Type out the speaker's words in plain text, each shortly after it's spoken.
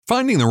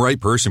Finding the right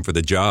person for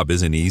the job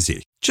isn't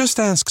easy. Just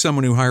ask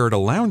someone who hired a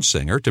lounge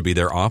singer to be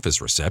their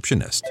office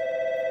receptionist.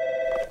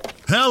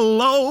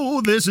 Hello,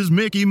 this is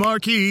Mickey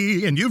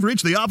Marquis, and you've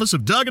reached the office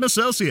of Doug &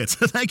 Associates.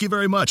 Thank you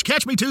very much.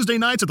 Catch me Tuesday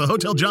nights at the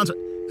Hotel Johnson.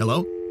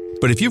 Hello?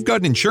 But if you've got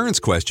an insurance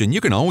question,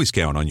 you can always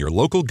count on your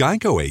local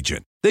Geico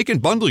agent. They can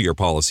bundle your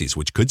policies,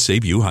 which could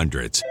save you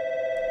hundreds.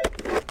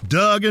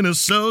 Doug &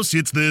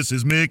 Associates, this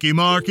is Mickey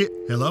Marquis.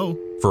 Hello?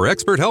 For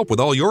expert help with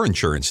all your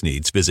insurance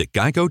needs, visit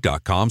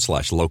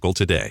geico.com/local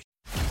today.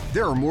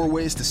 There are more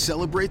ways to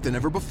celebrate than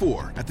ever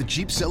before at the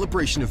Jeep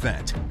Celebration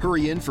event.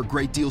 Hurry in for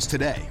great deals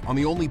today on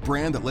the only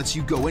brand that lets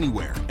you go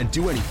anywhere and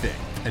do anything.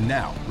 And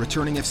now,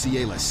 returning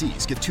FCA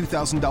lessees get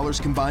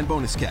 $2,000 combined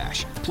bonus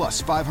cash, plus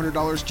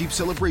 $500 Jeep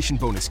Celebration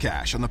bonus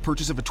cash on the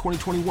purchase of a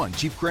 2021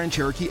 Jeep Grand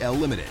Cherokee L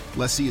Limited.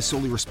 Lessee is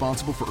solely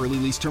responsible for early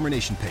lease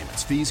termination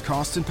payments, fees,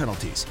 costs, and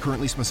penalties.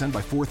 Current lease must end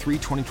by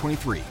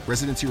 4/3/2023.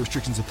 Residency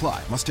restrictions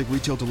apply. Must take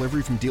retail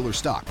delivery from dealer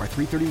stock by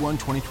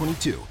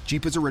 3/31/2022.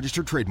 Jeep is a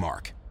registered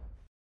trademark.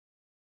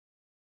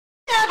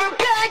 Never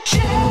back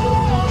down.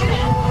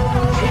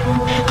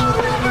 I'll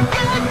never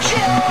back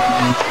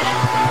down.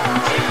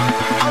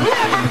 I'll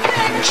never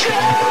back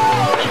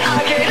down. I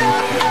get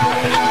up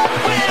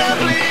when I'm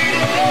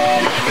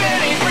bleeding,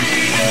 ready,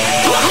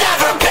 breathing. I'll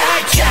never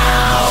back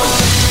down.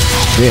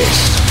 This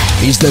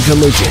is the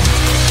collision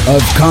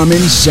of common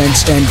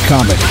sense and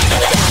comedy.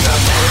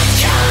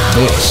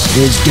 This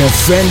is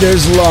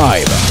Defenders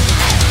Live.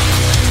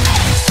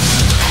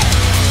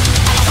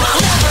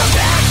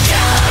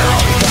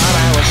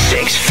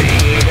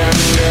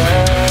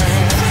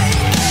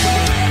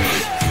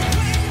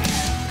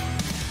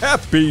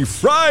 Happy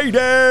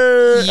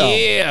Friday!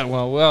 Yeah,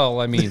 well,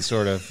 I mean,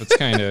 sort of. It's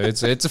kind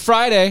of it's a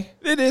Friday.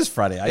 It is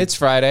Friday. It's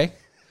Friday.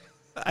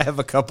 I have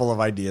a couple of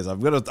ideas.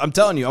 I'm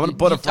telling you, I'm gonna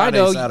put a Friday.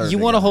 I know Saturday you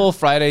want a together. whole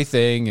Friday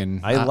thing,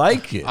 and I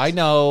like it. I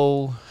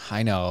know.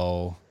 I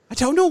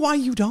don't know why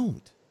you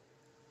don't.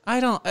 I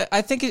don't.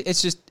 I think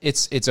it's just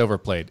it's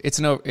overplayed. It's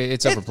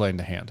overplayed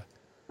into hand.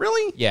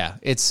 Really? Yeah.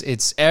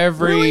 It's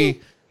every.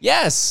 Really?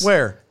 Yes.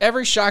 Where?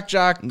 Every shock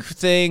jock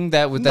thing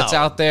that's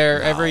out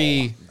there.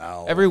 Every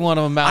one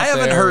of them out there. I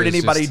haven't heard is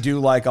anybody just- do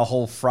like a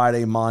whole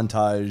Friday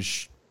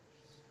montage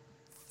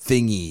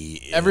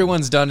thingy.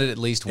 Everyone's done it at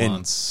least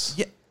once.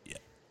 Yeah.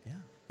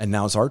 And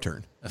now it's our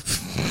turn.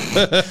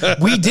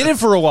 We did it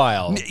for a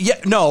while. Yeah,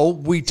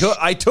 no,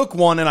 I took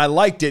one and I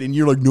liked it, and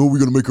you're like, no, we're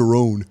gonna make our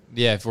own.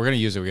 Yeah, if we're gonna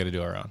use it, we're gonna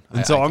do our own.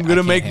 And so I'm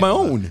gonna make my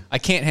handle own. it. I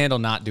can't handle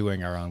not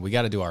doing our own. We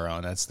got to do our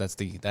own.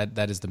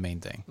 That is the main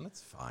thing.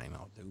 That's fine.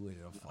 I'll do it.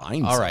 I'll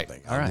find All right.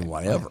 something. All I'll right. do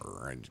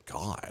whatever. And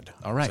God.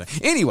 All right. So,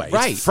 anyway,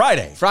 Right. it's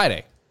Friday.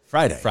 Friday.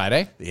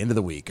 The end of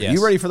the week. Are Yes.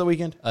 you ready for the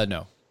weekend?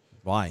 No.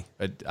 Why?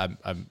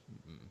 I'm.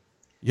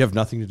 You have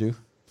nothing to do?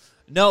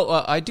 No,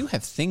 I do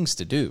have things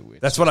to do.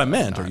 That's what I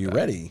meant. Are you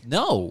ready?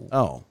 No.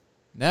 Oh.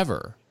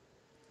 Never.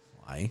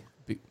 Why?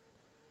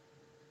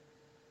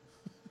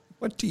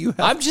 What do you have?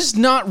 I'm just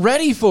not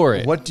ready for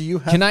it. What do you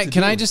have Can I to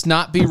can do? I just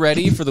not be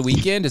ready for the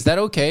weekend? Is that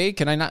okay?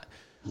 Can I not?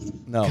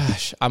 No.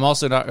 Gosh, I'm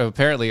also not.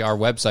 Apparently, our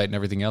website and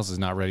everything else is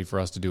not ready for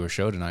us to do a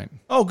show tonight.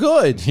 Oh,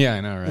 good. Yeah,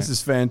 I know, right? This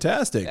is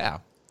fantastic. Yeah.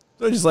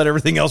 So just let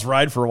everything else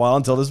ride for a while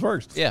until this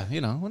works. Yeah,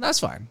 well, that's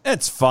fine.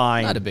 It's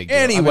fine. Not a big deal.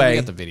 I mean, Anyway, we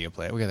got the video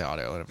play. We got the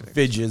audio and everything.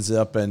 Vidges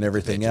up and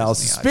everything Vidges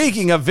else. and the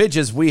Speaking of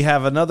Vidges, we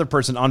have another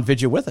person on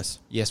Vidya with us.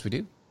 Yes, we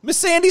do. Miss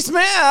Sandy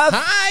Smith.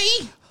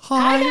 Hi.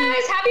 Hi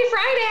guys, happy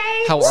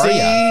Friday. How are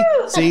you?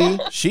 See,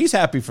 she's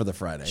happy for the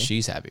Friday.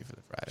 She's happy for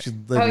the Friday. She's Oh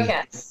living,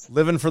 yes.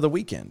 living for the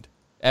weekend.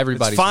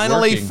 Everybody's It's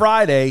finally working.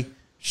 Friday.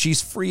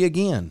 She's free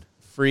again.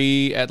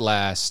 Free at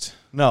last.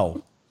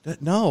 No.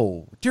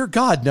 Dear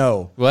God,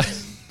 no. What?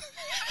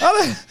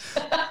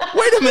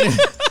 Wait a minute.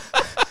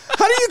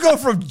 How do you go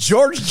from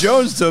George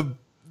Jones to,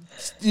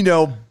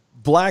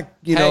 black,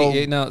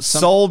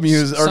 soul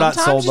music or not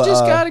soul? Sometimes you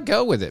just gotta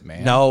go with it,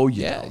 man. No,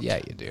 you yeah, don't. yeah,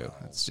 you do.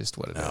 That's just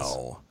what it is.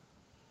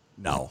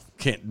 No.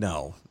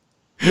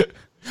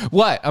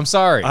 What? I'm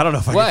sorry. I don't know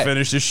if I What? can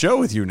finish this show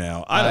with you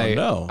now. I don't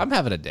know. I'm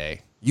having a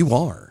day. You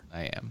are.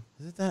 I am.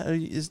 Is it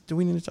that? Do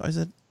we need to? Is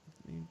it?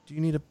 Do you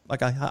need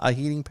a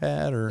heating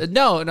pad or?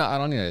 No, I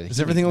don't need a. Is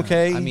everything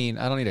okay? I mean,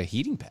 I don't need a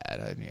heating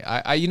pad.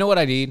 I you know what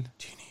I need?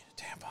 Do you need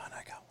a tampon?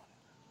 I got one.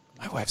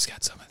 My wife's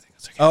got some. I think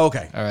it's okay. Oh,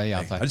 okay. All right. Yeah.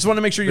 Okay. Fine. I just want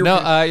to make sure you're. No.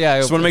 Yeah.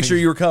 Just want to make sure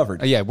you were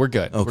covered. Yeah, we're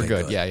good. Okay, We're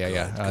good. good,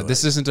 Yeah. good.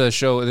 This isn't a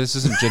show. This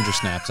isn't Ginger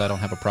Snaps. I don't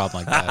have a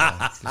problem like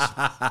that.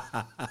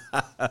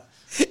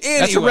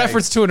 That's a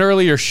reference to an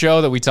earlier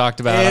show that we talked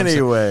about.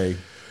 Anyway.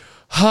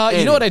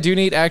 You know what I do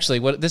need? Actually,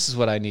 this is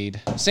what I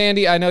need.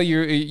 Sandy, I know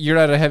you're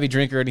not a heavy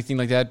drinker or anything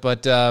like that,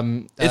 but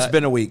It's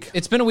been a week.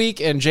 It's been a week,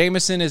 and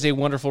Jameson is a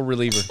wonderful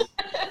reliever.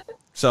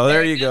 So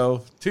there you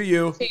go. To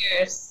you.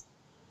 Cheers.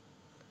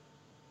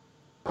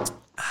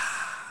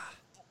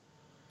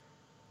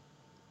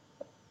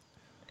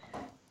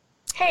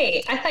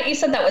 Hey, I thought you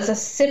said that was a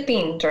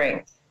sipping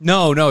drink.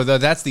 No,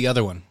 that's the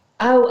other one.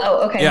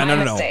 Oh, okay. Yeah, My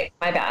no. mistake.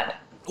 My bad.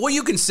 Well,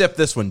 you can sip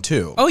this one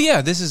too. Oh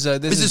yeah, this is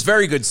This is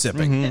very good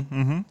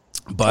sipping.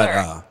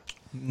 But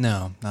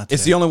No, not today.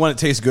 It's the only one that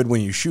tastes good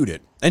when you shoot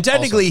it. And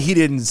technically,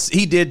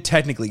 he did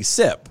technically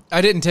sip.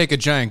 I didn't take a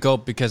giant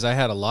gulp because I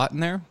had a lot in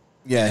there.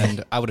 Yeah.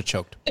 And I would have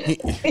choked.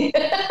 He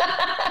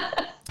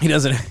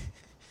doesn't.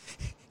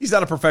 He's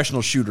not a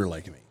professional shooter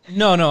like me.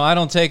 No, I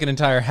don't take an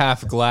entire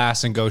half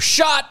glass and go,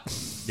 shot!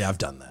 Yeah, I've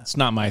done that. It's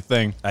not my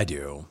thing. I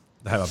do.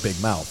 I have a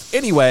big mouth.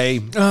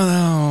 Anyway.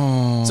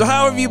 Oh, no. So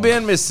how have you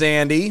been, Miss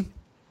Sandy?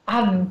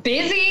 I'm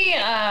busy.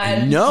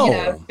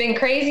 No. Been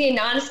crazy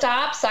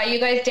nonstop. Saw you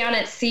guys down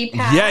at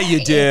CPAC. Yeah,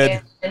 you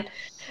did. And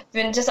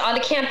been just on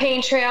the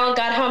campaign trail.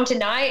 Got home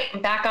tonight.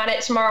 I'm back on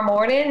it tomorrow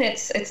morning.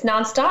 It's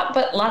nonstop,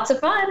 but lots of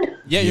fun.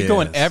 Yeah, you're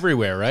going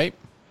everywhere, right?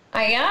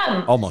 I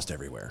am. Almost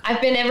everywhere.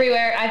 I've been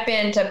everywhere. I've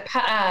been to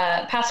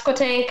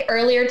Pasquotank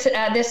earlier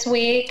this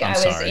week. I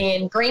was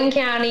in Greene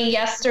County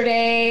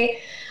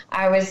yesterday.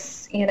 I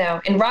was,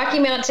 in Rocky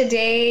Mount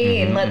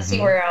today. And let's see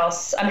where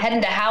else. I'm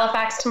heading to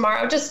Halifax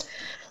tomorrow. Just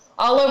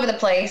all over the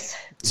place.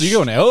 So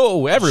you're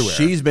going, everywhere.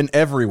 She's been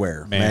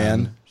everywhere,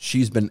 man.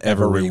 She's been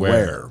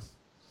everywhere.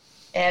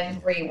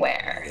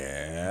 Everywhere.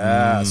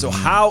 Yeah. So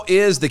how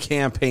is the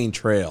campaign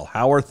trail?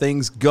 How are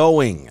things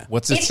going?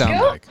 What's it sound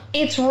like?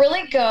 It's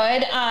really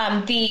good.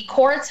 The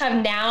courts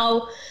have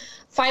now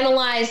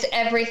finalized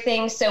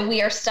everything, so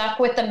we are stuck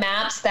with the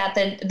maps that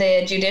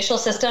the judicial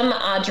system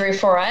drew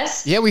for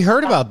us. Yeah, we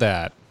heard about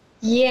that.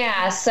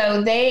 Yeah,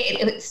 so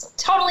it's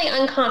totally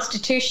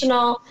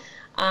unconstitutional.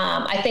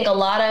 I think a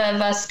lot of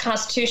us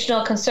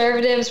constitutional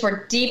conservatives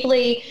were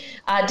deeply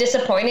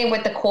disappointed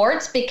with the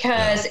courts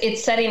because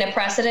it's setting a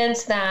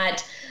precedence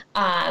that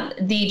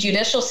the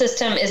judicial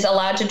system is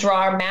allowed to draw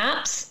our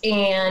maps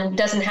and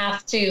doesn't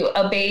have to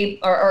obey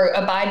or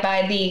abide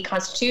by the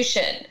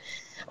Constitution,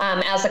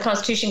 as the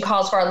Constitution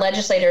calls for our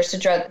legislators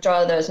to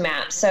draw those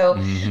maps. So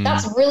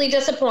that's really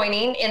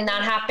disappointing, and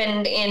that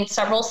happened in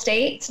several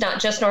states, not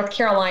just North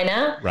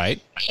Carolina.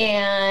 Right.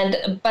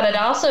 But it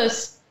also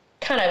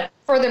kind of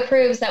further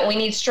proves that we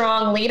need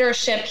strong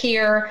leadership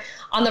here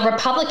on the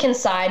Republican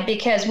side,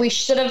 because we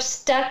should have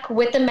stuck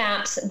with the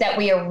maps that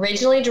we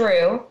originally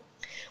drew,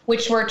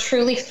 which were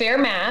truly fair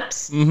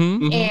maps,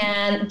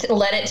 and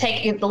let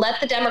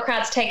the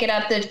Democrats take it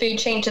up the food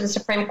chain to the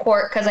Supreme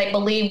Court, because I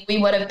believe we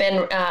would have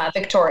been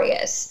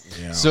victorious.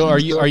 Yeah. So are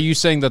you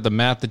saying that the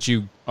map that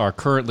you are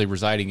currently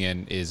residing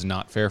in is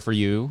not fair for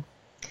you?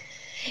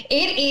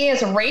 It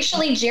is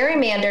racially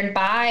gerrymandered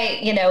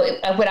by,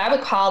 what I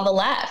would call the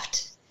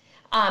left.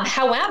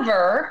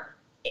 However,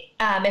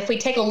 if we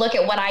take a look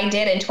at what I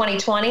did in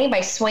 2020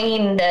 by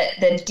swinging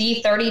the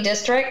D30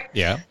 district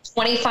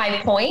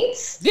 25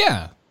 points,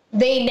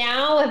 they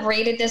now have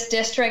rated this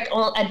district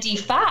a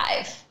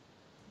D5.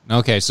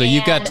 Okay, so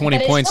you've got 20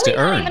 points to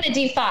earn. It's not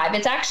even a D5.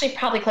 It's actually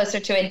probably closer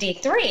to a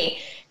D3.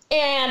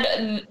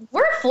 And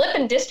we're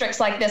flipping districts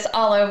like this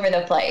all over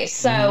the place.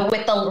 So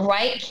with the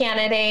right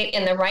candidate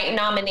and the right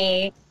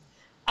nominee,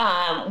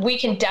 we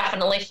can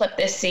definitely flip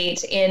this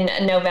seat in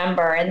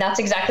November, and that's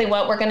exactly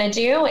what we're going to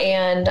do.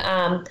 And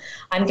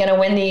I'm going to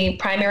win the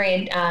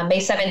primary May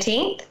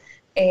 17th,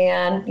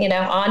 and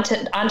on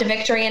to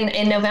victory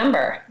in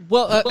November.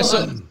 Well,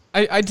 so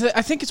I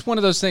think it's one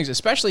of those things,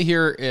 especially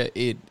here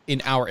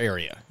in our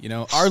area.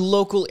 Our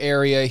local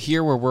area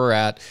here where we're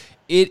at,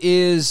 it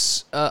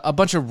is a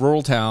bunch of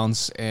rural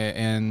towns,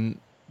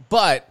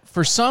 but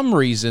for some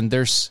reason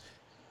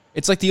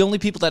it's like the only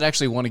people that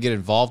actually want to get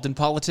involved in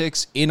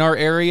politics in our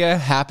area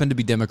happen to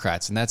be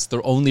Democrats, and that's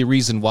the only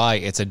reason why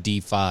it's a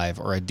D5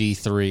 or a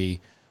D3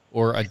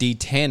 or a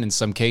D10 in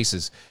some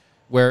cases,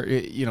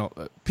 where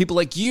people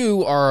like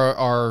you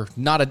are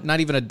not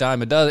even a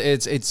dime a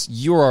dozen.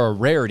 You're a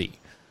rarity.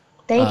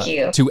 Thank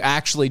you. To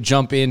actually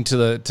jump into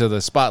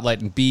the spotlight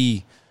and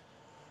be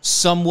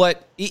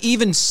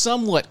even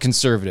somewhat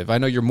conservative. I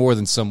know you're more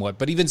than somewhat,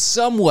 but even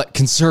somewhat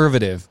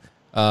conservative.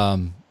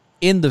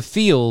 In the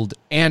field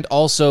and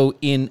also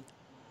in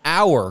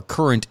our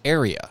current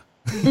area.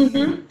 Well, let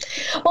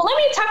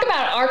me talk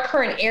about our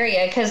current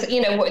area, because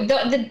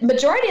the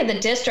majority of the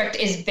district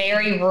is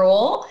very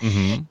rural,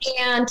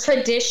 and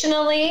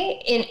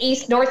traditionally in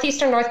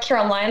northeastern North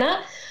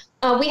Carolina,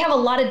 we have a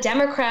lot of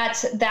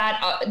Democrats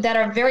that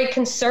are very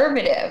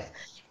conservative,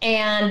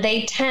 and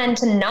they tend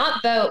to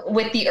not vote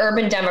with the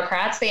urban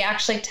Democrats. They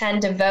actually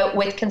tend to vote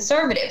with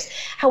conservatives.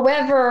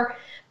 However,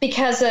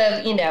 because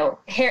of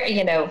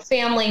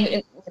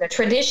family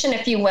tradition,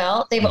 if you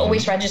will, they've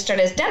always registered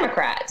as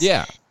Democrats.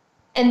 Yeah.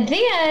 And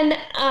then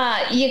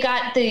you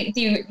got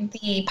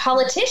the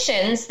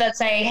politicians that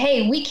say,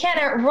 "Hey, we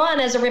cannot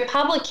run as a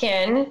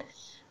Republican,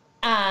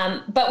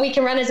 but we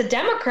can run as a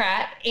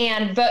Democrat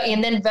and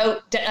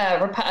vote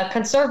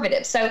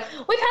conservative." So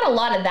we've had a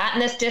lot of that in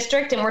this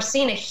district, and we're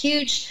seeing a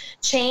huge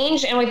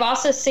change. And we've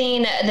also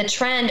seen the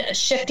trend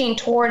shifting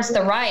towards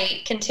the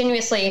right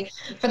continuously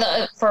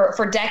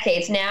for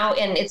decades now.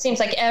 And it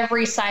seems like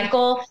every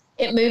cycle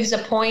it moves a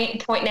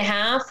point and a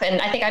half.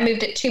 And I think I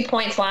moved it 2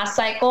 points last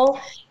cycle.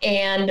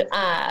 And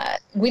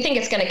we think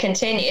it's going to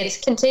continue. It's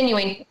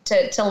continuing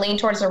to lean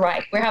towards the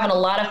right. We're having a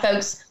lot of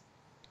folks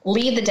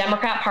leave the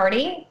Democrat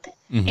Party.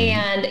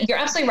 And you're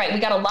absolutely right. We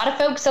got a lot of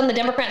folks on the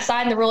Democrat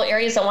side in the rural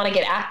areas that want to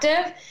get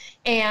active.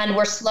 And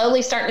we're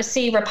slowly starting to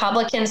see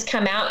Republicans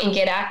come out and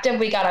get active.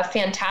 We got a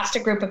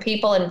fantastic group of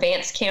people in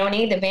Vance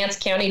County, the Vance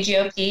County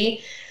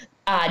GOP.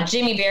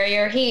 Jimmy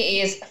Barrier,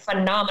 he is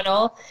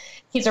phenomenal.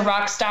 He's a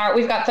rock star.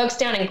 We've got folks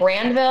down in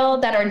Granville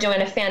that are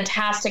doing a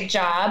fantastic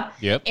job.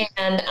 Yep.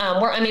 And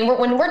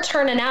when we're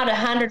turning out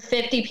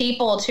 150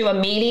 people to a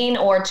meeting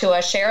or to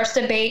a sheriff's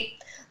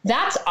debate,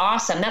 that's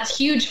awesome. That's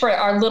huge for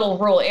our little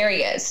rural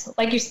areas,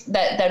 like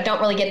that don't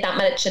really get that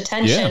much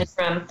attention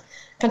from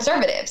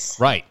conservatives.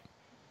 Right.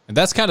 And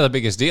that's kind of the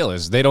biggest deal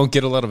is they don't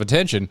get a lot of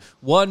attention.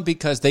 One,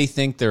 because they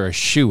think they're a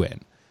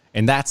shoo-in,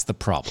 and that's the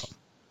problem.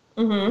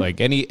 Mm-hmm.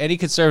 Like any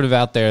conservative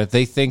out there,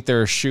 they think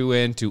they're a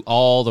shoo-in to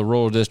all the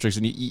rural districts.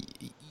 And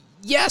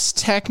yes,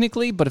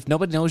 technically, but if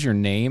nobody knows your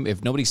name,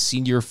 if nobody's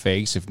seen your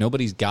face, if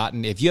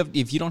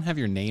you don't have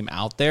your name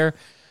out there,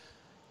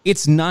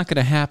 it's not going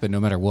to happen no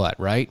matter what,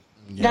 right?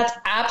 Yeah. That's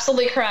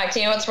absolutely correct.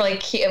 You know, it's really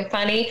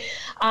funny.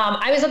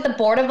 I was at the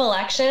Board of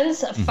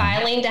Elections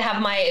filing to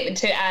have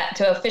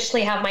to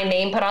officially have my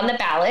name put on the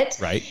ballot.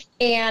 Right.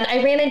 And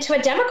I ran into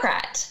a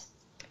Democrat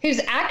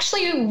who's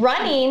actually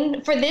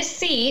running for this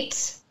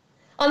seat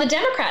on the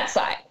Democrat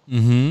side.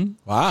 Mm-hmm.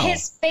 Wow.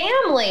 His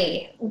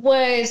family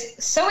was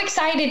so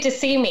excited to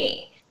see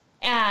me.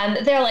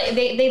 And they're like,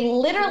 they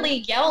literally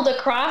yelled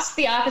across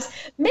the office,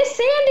 Miss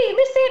Sandy,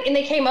 Miss Sandy. And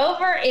they came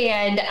over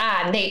and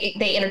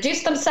they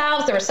introduced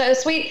themselves. They were so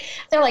sweet.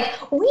 They're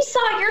like, we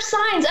saw your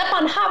signs up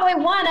on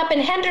Highway 1 up in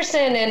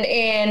Henderson.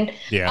 And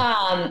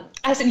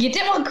I said, you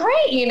did well,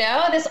 great, you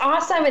know, this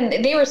awesome.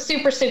 And they were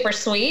super, super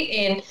sweet.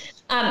 And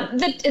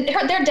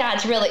their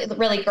dad's really,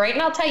 really great.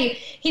 And I'll tell you,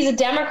 he's a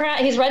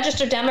Democrat. He's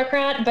registered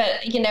Democrat,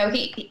 but you know,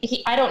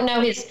 he I don't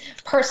know his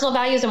personal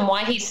values and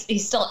why he's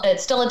still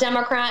a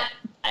Democrat.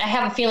 I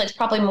have a feeling it's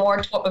probably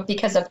more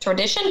because of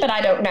tradition, but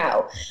I don't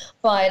know.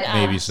 But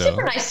maybe so.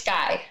 Super nice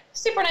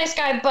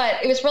guy.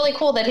 But it was really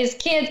cool that his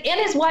kids and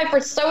his wife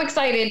were so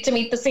excited to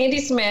meet the Sandy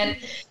Smith,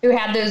 who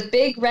had those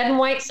big red and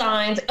white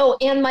signs. Oh,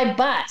 and my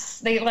bus.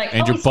 They like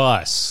and your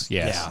bus.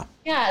 Yes. Yeah.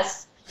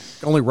 Yes.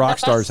 Only rock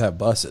stars have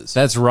buses.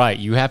 That's right.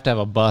 You have to have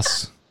a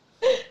bus.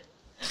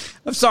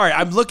 I'm sorry.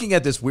 I'm looking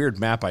at this weird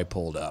map I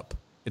pulled up.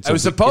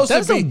 That's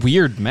a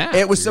weird map.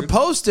 It was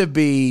supposed to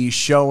be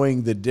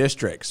showing the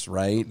districts,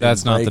 right?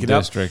 That's not the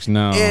districts.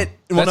 No,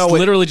 that's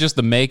literally just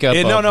the makeup.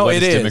 It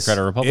is Democrat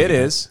or Republican. It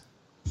is.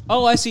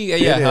 Oh, I see.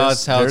 Yeah,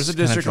 there's a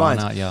district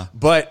line. Yeah,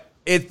 but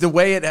the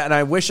way it, and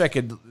I wish you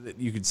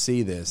could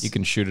see this. You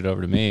can shoot it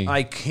over to me.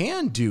 I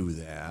can do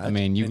that. I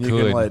mean, you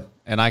could,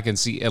 and I can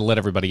see and let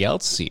everybody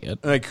else see it.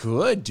 I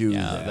could do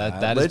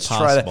that. That Let's is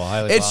possible.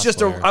 try that. It's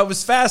just I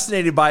was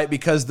fascinated by it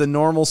because the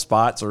normal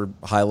spots are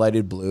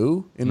highlighted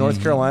blue in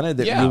North Carolina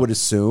that you would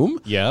assume.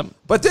 Yeah.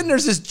 But then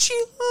there's this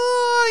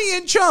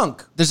giant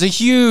chunk. There's a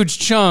huge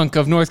chunk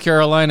of North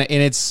Carolina,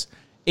 and it's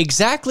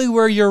exactly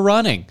where you're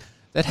running.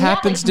 That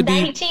happens to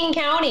be 19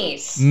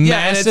 counties.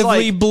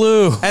 Massively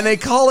blue. And they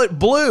call it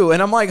blue.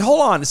 And I'm like,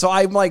 hold on. So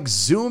I'm like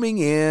zooming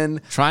in.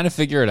 Trying to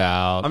figure it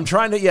out. I'm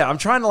trying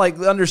to like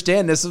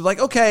understand this. It's like,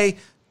 okay,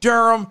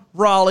 Durham,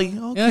 Raleigh.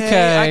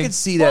 Okay. I could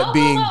see that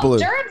being blue.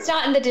 Durham's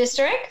not in the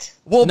district.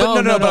 Well, no,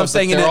 I'm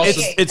saying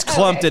it's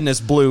clumped in this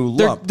blue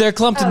lump. They're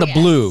clumped in the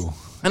blue.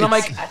 And I'm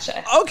like,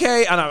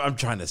 okay. And I'm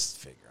trying to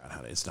figure out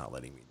how it's not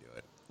letting me.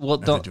 Well,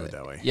 don't do it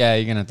that way. Yeah,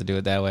 you're going to have to do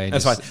it that way.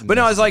 That's fine. But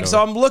no, I was like,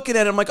 so I'm looking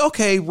at it. I'm like,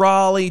 okay,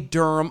 Raleigh,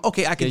 Durham.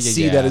 Okay, I can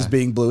see that as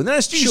being blue. And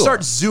then you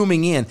start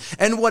zooming in.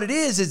 And what it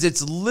is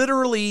it's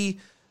literally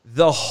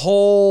the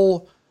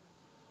whole,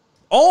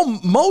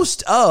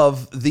 most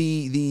of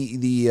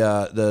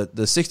the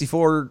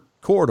 64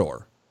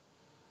 corridor.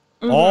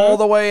 Mm-hmm. All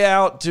the way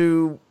out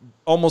to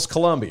almost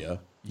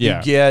Columbia.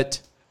 You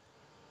get,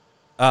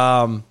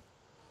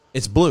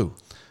 it's blue.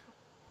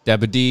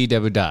 Dabba-dee,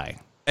 dabba-die.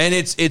 And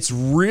it's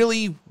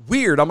really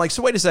weird. I'm like,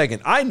 so wait a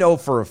second. I know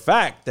for a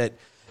fact that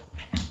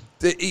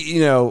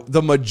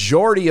the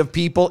majority of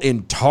people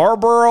in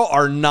Tarboro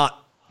are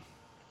not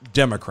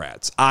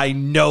Democrats. I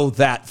know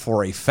that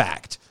for a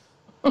fact.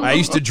 I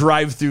used to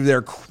drive through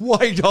there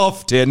quite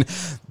often.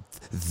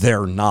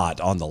 They're not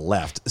on the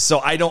left. So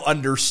I don't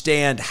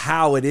understand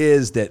how it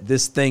is that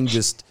this thing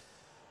just...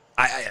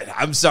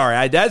 I'm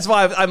sorry. That's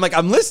why I'm like,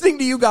 I'm listening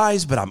to you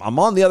guys, but I'm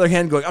on the other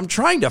hand going, I'm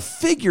trying to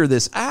figure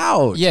this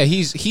out. Yeah,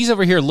 he's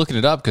over here looking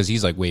it up because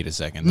he's like, wait a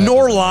second.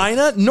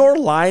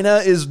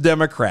 Norlina is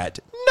Democrat.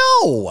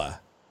 No.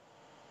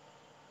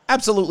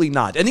 Absolutely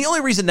not. And the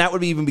only reason that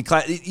would even be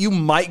you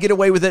might get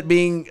away with it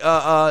being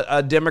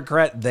a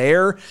Democrat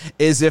there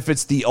is if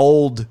it's the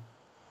old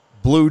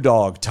blue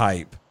dog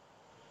type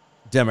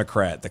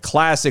Democrat, the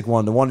classic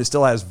one, the one that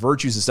still has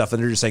virtues and stuff,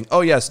 and they're just saying,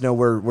 oh yes, no,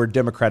 we're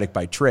Democratic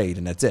by trade,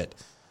 and that's it.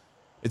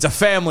 It's a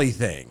family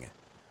thing.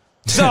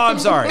 So I'm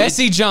sorry.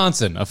 S.C.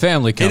 Johnson, a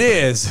family company.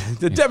 It is.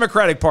 The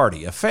Democratic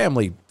Party, a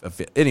family.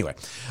 Anyway.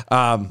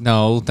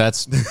 No,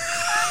 that's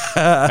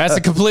a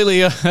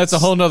completely, that's a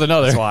whole nother.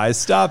 That's why I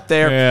stopped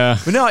there. Yeah.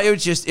 But no,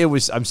 it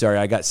was, I'm sorry,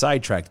 I got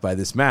sidetracked by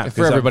this map.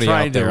 For everybody I'm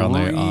trying out there to on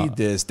read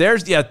this.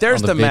 There's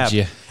the map.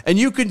 video. And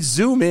you can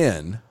zoom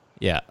in.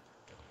 Yeah.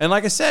 And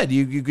like I said,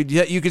 you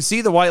could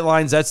see the white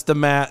lines. That's the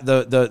map.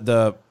 It's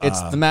the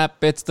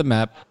map. It's the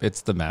map.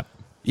 It's the map.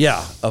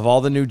 Yeah, of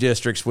all the new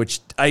districts, which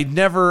I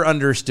never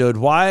understood.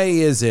 Why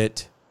is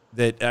it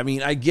that, I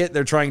mean, I get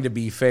they're trying to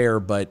be fair,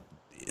 but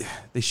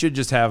they should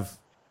just have,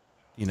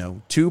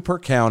 2 per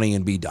county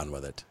and be done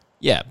with it.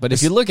 Yeah, but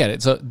if you look at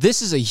it, so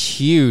this is a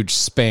huge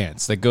span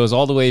that goes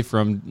all the way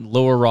from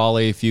Lower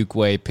Raleigh,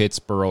 Fuquay,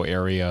 Pittsboro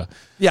area.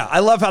 Yeah, I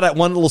love how that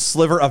one little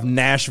sliver of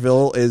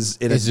Nashville is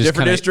in a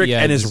different district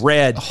and is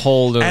red,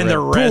 and the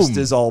rest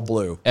is all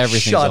blue.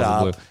 Everything's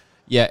all blue.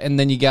 Yeah, and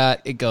then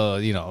it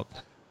goes,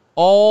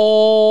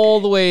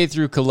 all the way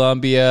through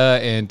Columbia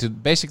and to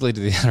basically to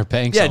the Outer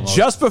Banks. Yeah, almost.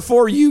 just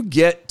before you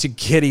get to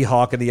Kitty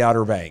Hawk and the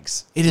Outer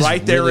Banks. It is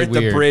right there really at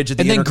weird. the bridge at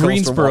the and then Intercoastal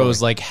Greensboro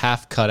is Waterway. like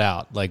half cut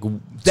out. Like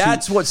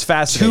that's what's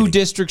fascinating. 2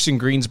 districts in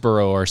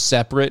Greensboro are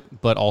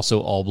separate, but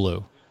also all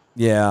blue.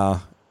 Yeah,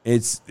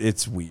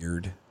 it's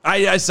weird.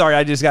 I sorry,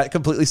 I just got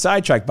completely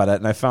sidetracked by that,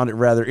 and I found it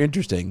rather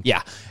interesting.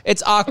 Yeah,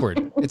 it's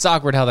awkward. It's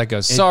awkward how that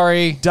goes.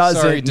 Sorry,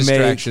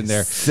 distraction make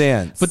there.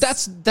 Sense, but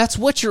that's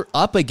what you're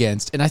up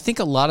against, and I think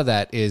a lot of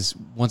that is,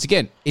 once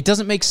again, it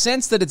doesn't make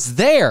sense that it's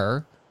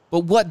there.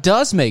 But what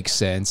does make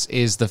sense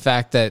is the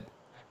fact that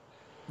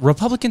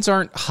Republicans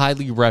aren't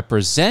highly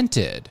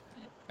represented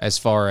as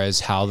far as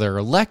how they're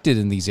elected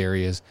in these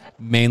areas,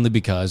 mainly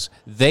because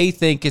they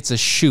think it's a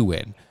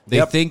shoo-in.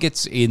 They think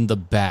it's in the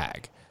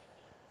bag.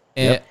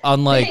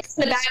 Unlike it's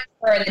in the bag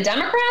for the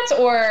Democrats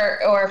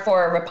or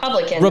for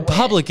Republicans.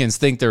 Republicans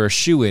think they're a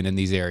shoo-in in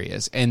these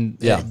areas, and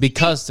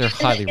because they're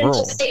highly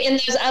rural. In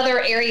those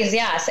other areas,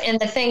 yes. And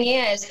the thing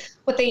is,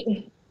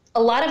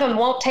 a lot of them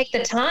won't take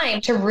the time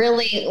to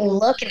really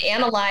look and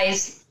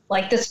analyze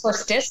like this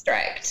first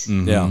district.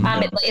 Yeah,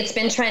 it's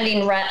been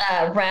trending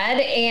red,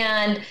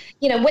 and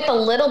with a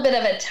little bit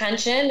of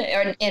attention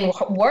and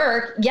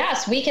work,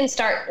 yes, we can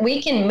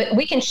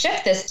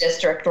shift this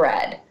district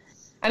red.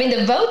 I mean,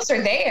 the votes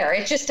are there.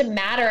 It's just a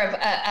matter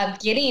of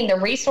getting the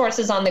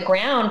resources on the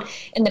ground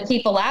and the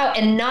people out,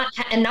 and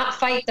not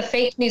fight the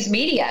fake news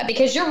media,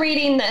 because you're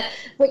reading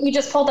what you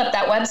just pulled up,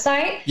 that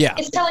website. Yeah,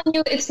 it's telling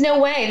you it's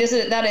no way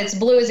that it's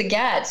blue as it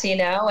gets,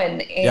 and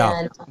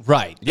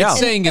right. It's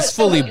saying it's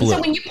fully blue. So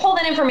when you pull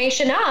that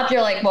information up,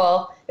 you're like,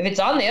 well, if it's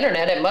on the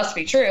internet, it must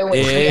be true.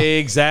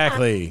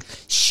 Exactly.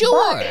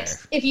 Sure. But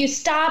if you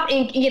stop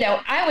and,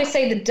 I always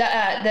say the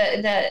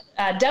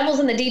devil's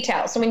in the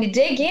details. So when you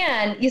dig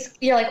in,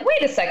 you're like,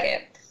 wait a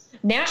second.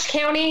 Nash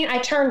County, I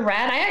turned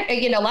red.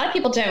 A lot of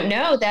people don't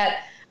know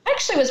that I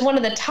actually was one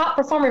of the top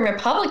performing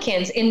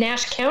Republicans in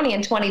Nash County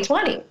in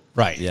 2020.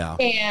 Right. Yeah.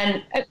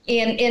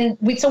 And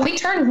we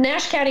turned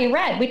Nash County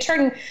red. We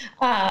turned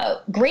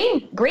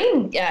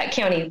Greene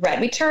County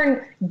red. We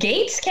turned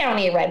Gates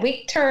County red.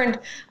 We turned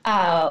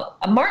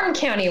Martin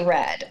County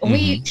red.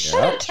 We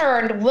should have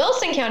turned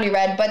Wilson County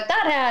red, but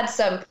that had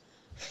some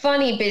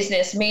funny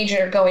business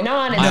major going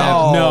on.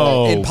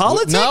 No. In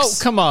politics? No,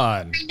 come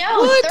on. No,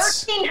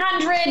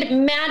 1,300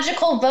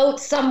 magical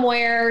votes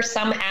somewhere,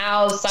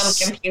 somehow,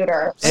 some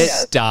computer.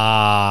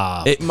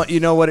 Stop. You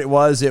know what it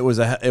was? It was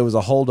a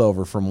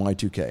holdover from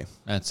Y2K.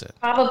 That's it.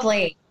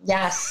 Probably,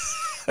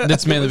 yes.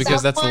 That's mainly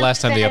because that's the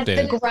last time they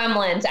updated. The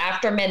Gremlins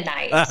after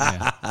midnight.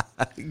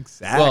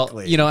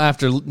 Exactly. Well,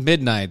 after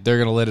midnight, they're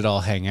going to let it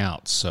all hang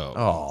out.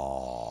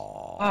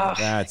 So,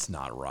 that's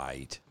not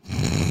right.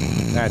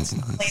 That's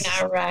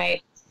not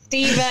right.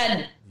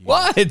 Steven.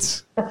 What?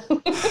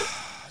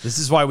 This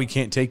is why we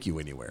can't take you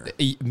anywhere.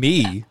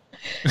 Me?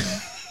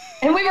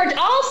 And we were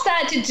all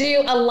set to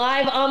do a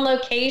live on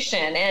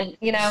location, and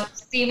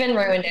Steven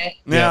ruined it.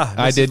 Yeah,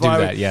 I did do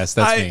that. Yes,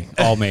 that's me.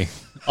 All me.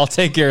 I'll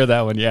take care of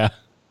that one. Yeah.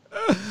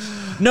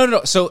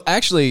 No. So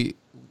actually,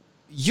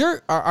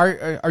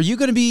 are you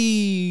going to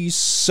be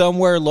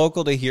somewhere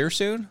local to here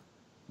soon?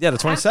 Yeah, the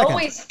 22nd. I'm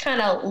always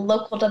kind of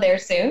local to there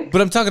soon.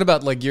 But I'm talking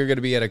about you're going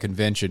to be at a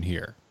convention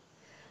here.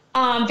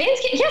 Vance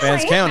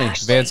County.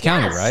 Actually, Vance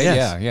County, right?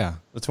 Yes. Yeah.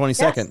 The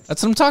 22nd. Yes.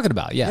 That's what I'm talking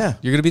about. Yeah.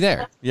 You're going to be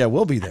there. Yeah,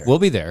 we'll be there. We'll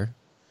be there.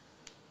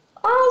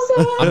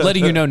 Awesome. I'm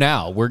letting you know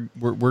now. We're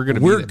going to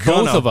be there.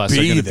 Both of us are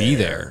going to be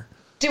there.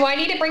 Do I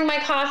need to bring my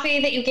coffee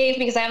that you gave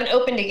me, because I haven't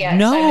opened it yet?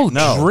 No,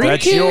 drink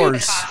that's it.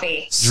 yours.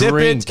 Coffee. Sip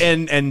it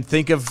and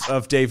think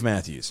of Dave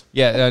Matthews.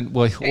 Yeah,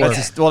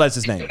 that's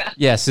his name.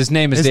 Yes, his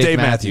name is Dave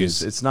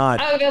Matthews. It's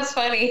not. Oh, that's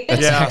funny.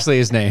 That's actually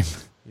his name.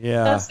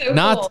 Yeah, that's so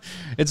cool.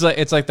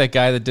 It's like that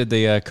guy that did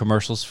the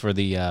commercials for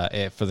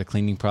the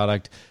cleaning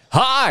product.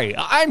 Hi,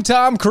 I'm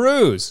Tom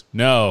Cruise.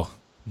 No,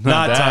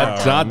 not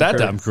that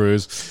Tom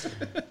Cruise.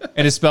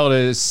 And it's spelled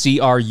as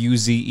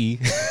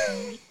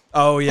Cruze.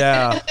 Oh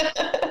yeah.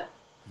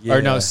 Or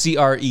no,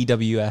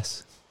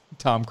 Crews.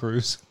 Tom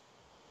Cruise.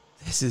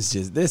 This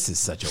is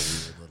such a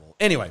weird little.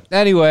 Anyway,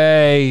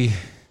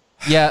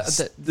 yeah.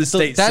 The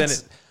state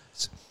Senate.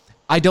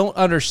 I don't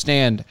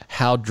understand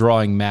how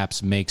drawing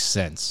maps makes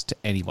sense to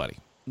anybody.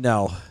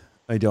 No,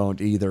 I don't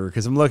either,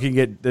 because I'm looking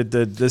at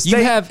the state.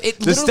 You have it.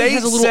 The state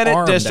has a little Senate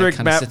arm district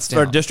that map sits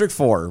for down. District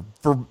 4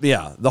 for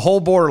the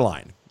whole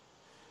borderline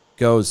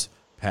goes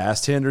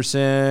past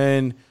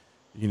Henderson,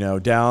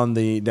 down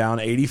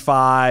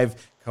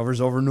 85,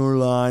 Covers over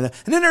Norlina.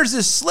 And then there's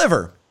this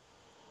sliver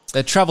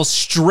that travels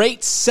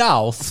straight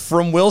south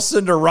from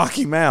Wilson to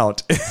Rocky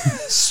Mount.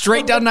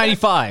 straight down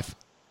 95.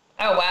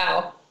 Oh,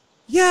 wow.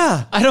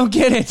 Yeah. I don't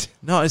get it.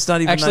 No, it's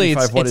not even Actually,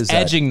 95. What is it's that?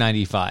 edging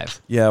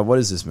 95. Yeah, what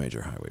is this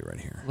major highway right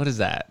here? What is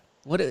that?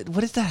 What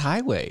is that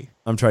highway?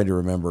 I'm trying to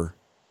remember.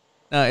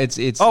 It's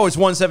Oh, it's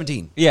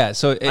 117. yeah.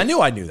 So I knew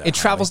that. It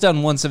travels down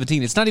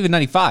 117. It's not even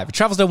 95. It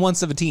travels down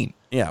 117.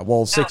 Yeah,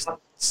 well,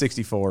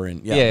 64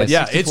 and Yeah, but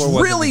yeah, 64 it's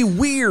wasn't really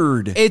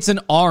weird. It's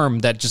an arm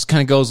that just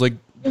kind of goes like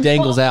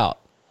dangles out.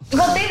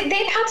 Well, they've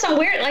had some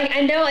weird, like,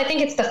 I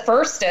think it's the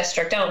first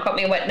district. Don't quote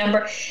me what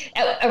number.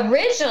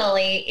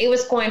 Originally, it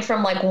was going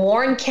from like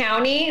Warren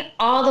County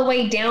all the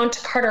way down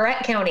to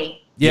Carteret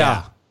County.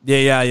 Yeah.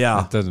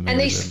 That doesn't make And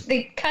any sense.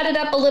 they cut it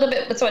up a little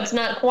bit, so it's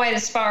not quite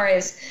as far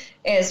as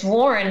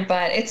Warren,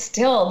 but it's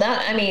still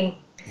that. I mean,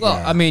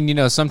 Well, I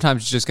mean,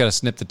 sometimes you just got to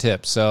snip the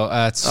tip. So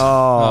that's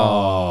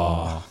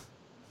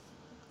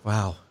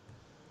Wow.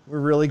 We're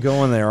really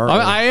going there, aren't we?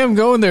 I am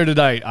going there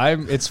tonight.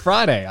 It's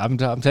Friday. I'm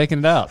taking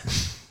it out.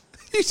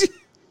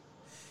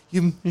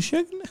 You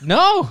shaking?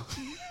 No.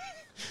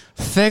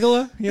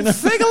 Figula,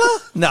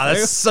 Figula? No,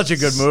 that's such a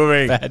good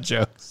movie. Bad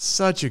joke.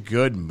 Such a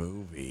good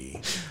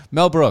movie.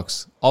 Mel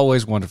Brooks,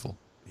 always wonderful.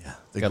 Yeah,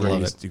 the Gotta love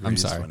greatest, it. the I'm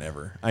greatest sorry. one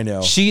ever. I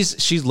know.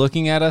 She's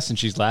looking at us and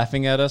she's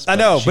laughing at us. I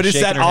know, she's but it's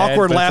shaking that her head,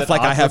 awkward but it's laugh, that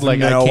like I have awkward,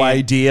 no can't-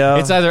 idea.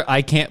 It's either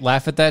I can't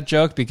laugh at that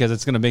joke because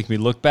it's going to make me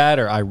look bad,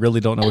 or I really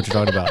don't know what you're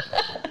talking about.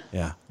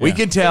 Yeah. We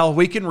can tell.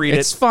 We can read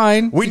It's it.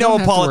 fine. We You know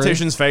don't a have to worry.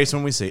 politician's face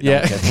when we see it. No,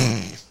 Yeah.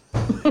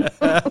 I'm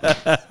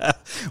kidding.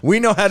 We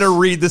know how to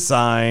read the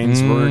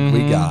signs.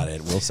 We got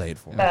it. We'll say it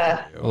for you.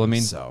 Well, I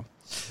mean, So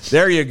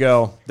there you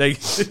go. there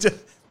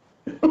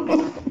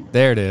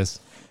it is.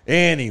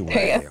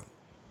 Anyway.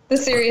 the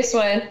serious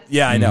one.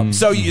 Yeah, I know.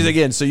 So you're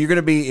going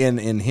to be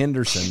in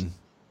Henderson,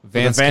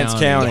 Vance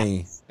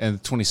County, and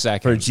the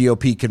 22nd for a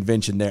GOP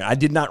convention there. I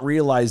did not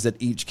realize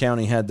that each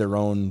county had their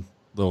own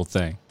little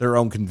thing.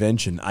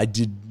 convention. I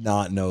did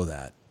not know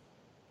that.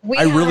 We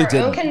I have really our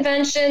own didn't.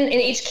 convention in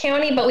each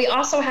county, but we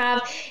also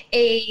have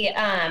a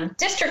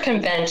district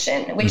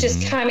convention, which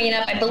is coming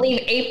up, I believe,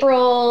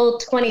 April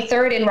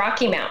 23rd in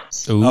Rocky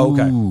Mount. Ooh.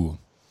 Okay.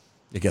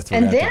 You guess we're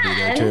And going to have to be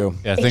there then too.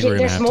 Yeah, I think we're gonna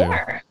there's have to.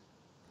 more.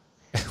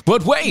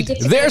 But wait,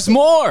 there's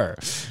more.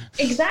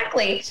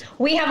 Exactly.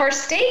 We have our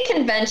state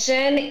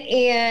convention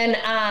in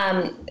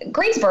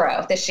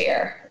Greensboro this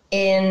year.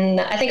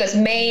 I think it was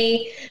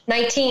May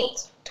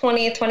 19th,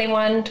 20th,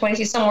 21,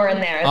 22, somewhere in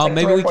there. It's like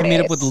Maybe 3 or we 4 can meet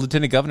up days. with the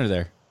lieutenant governor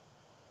there.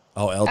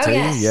 Oh, LT? Oh,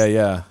 yes.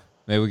 Yeah.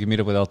 Maybe we can meet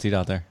up with LT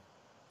out there.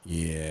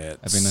 Yeah. be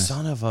nice.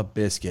 Son of a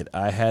biscuit.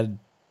 I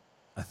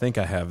think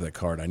I have the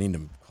card. I need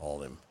to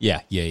call him.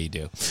 Yeah, you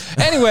do.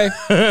 Anyway,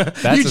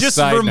 that's You a just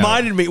side note.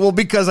 reminded me. Well,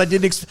 because I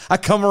didn't. I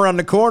come around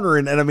the corner,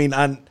 and I mean,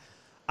 I'm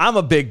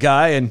a big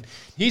guy, and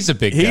He's a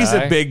big he's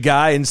guy. a big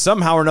guy, and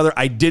somehow or another,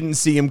 I didn't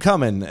see him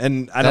coming,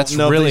 and I That's don't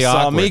know really if he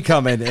saw awkward. me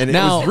coming, and it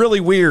Now- was really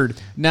weird.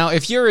 Now,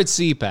 if you're at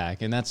CPAC,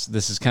 and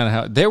this is kind of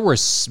how there were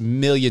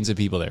millions of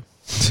people there,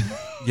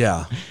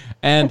 Yeah.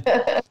 and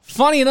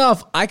funny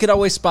enough, I could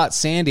always spot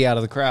Sandy out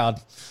of the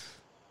crowd.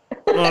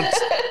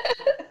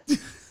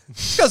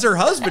 Because her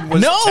husband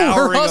was No, her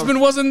towering husband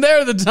wasn't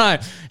there at the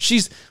time.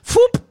 She's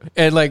whoop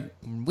and like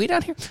we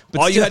down here. But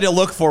All you still, had to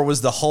look for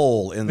was the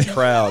hole in the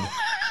crowd.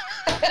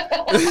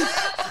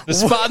 the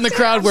spot in the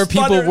crowd where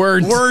people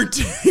weren't.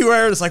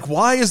 anywhere. It's like,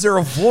 why is there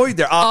a void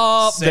there?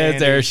 Oh, Sandy.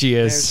 there she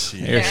is.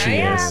 There she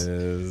Yeah.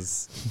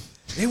 is.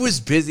 It was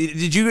busy.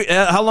 Did you?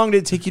 How long did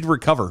it take you to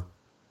recover?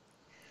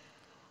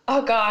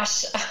 Oh,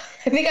 gosh.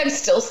 I think I'm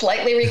still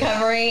slightly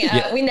recovering.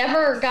 We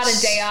never got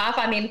a day off.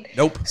 I mean,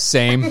 Nope.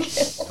 Same.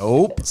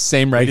 Nope.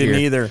 Same right Didn't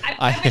here. either.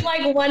 I had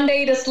like one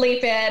day to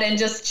sleep in and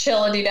just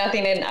chill and do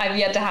nothing, and I've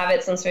yet to have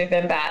it since we've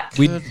been back.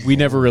 We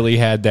never really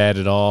had that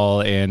at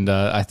all, and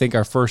I think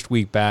our first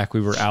week back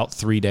we were out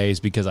 3 days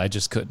because I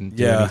just couldn't.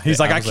 Do Yeah. anything. He's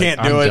like, I was can't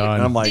I'm do it. done.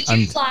 And I'm like, Did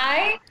you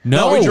fly?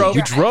 no, we drove.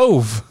 We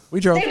drove. we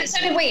drove. So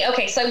did we.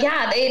 Okay, so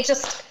yeah, it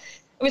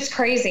was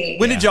crazy.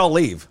 When did y'all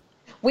leave?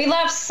 We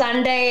left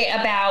Sunday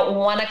about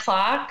 1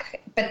 o'clock,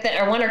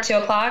 or 1 or 2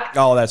 o'clock.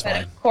 Oh, that's But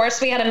fine. of course,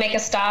 we had to make a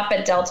stop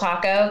at Del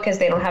Taco because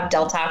they don't have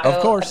Del Taco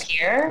Of course. up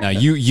here. Now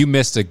you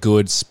missed a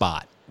good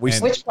spot.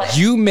 And Which place?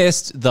 You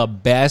missed the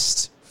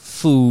best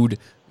food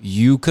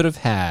you could have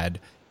had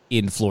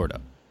in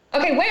Florida.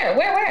 Okay,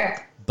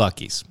 where?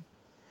 Buc-ee's.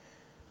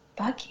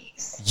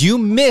 Buc-ee's. You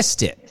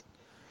missed it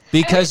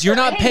because you're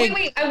not paying.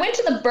 Wait. I went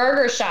to the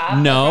burger shop.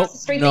 No, across the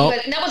street no.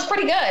 and that was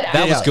pretty good.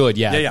 That was good.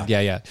 Yeah.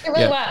 It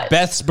really was.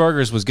 Beth's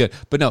Burgers was good.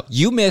 But no,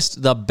 you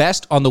missed the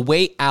best on the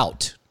way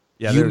out.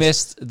 Yeah, you there's-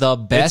 missed the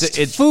best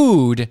it's-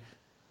 food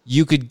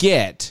you could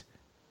get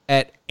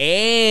at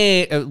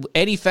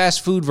any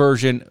fast food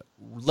version,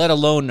 let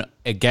alone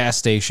a gas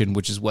station,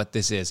 which is what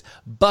this is.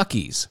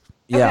 Buc-ee's.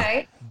 Yeah.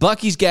 Okay.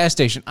 Buc-ee's gas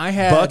station. I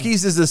had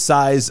Buc-ee's is the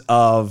size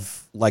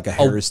of like a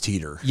Harris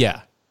Teeter.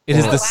 Yeah. It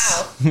is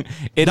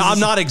No, I'm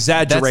not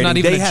exaggerating. That's not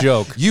even a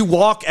joke. You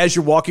walk as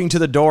you're walking to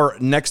the door,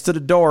 next to the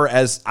door,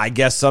 as I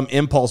guess some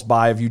impulse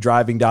buy of you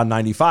driving down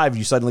 95,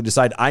 you suddenly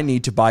decide I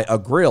need to buy a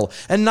grill,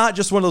 and not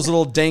just one of those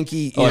little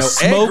danky, a egg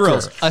smoker.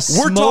 grills.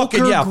 We're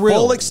talking, grill.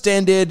 full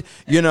extended,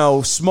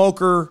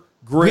 smoker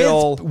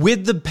grill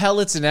with the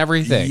pellets and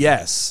everything.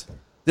 Yes,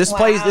 this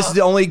place. This is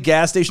the only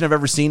gas station I've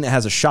ever seen that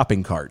has a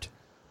shopping cart.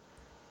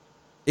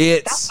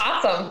 That's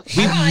awesome.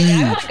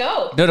 I want to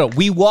go. No,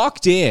 we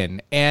walked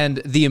in,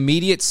 and the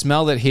immediate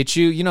smell that hit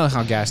you, you know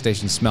how gas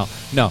stations smell.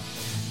 No,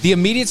 the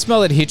immediate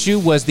smell that hit you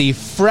was the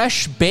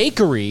Fresh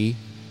Bakery,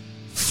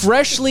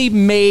 freshly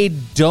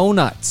made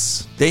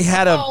donuts. They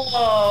had a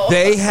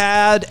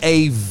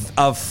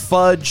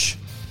fudge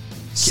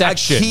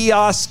section, a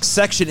kiosk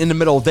section in the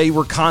middle. They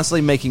were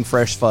constantly making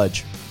fresh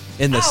fudge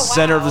in the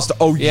center of the store.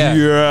 Oh Yeah.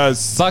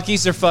 yes,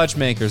 Buc-ee's are fudge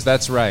makers.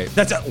 That's right.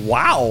 that's a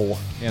wow.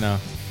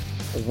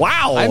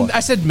 Wow. I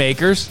said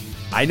makers.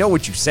 I know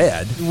what you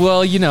said.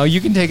 Well, you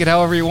can take it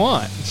however you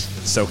want.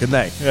 So can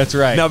they. That's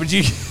right. No, but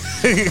you.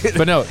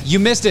 But no, you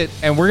missed it,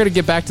 and we're gonna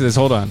get back to this.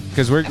 Hold on,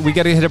 because we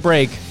got to hit a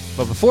break.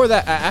 But before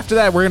that, after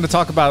that, we're gonna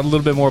talk about a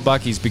little bit more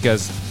Buc-ee's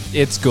because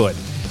it's good.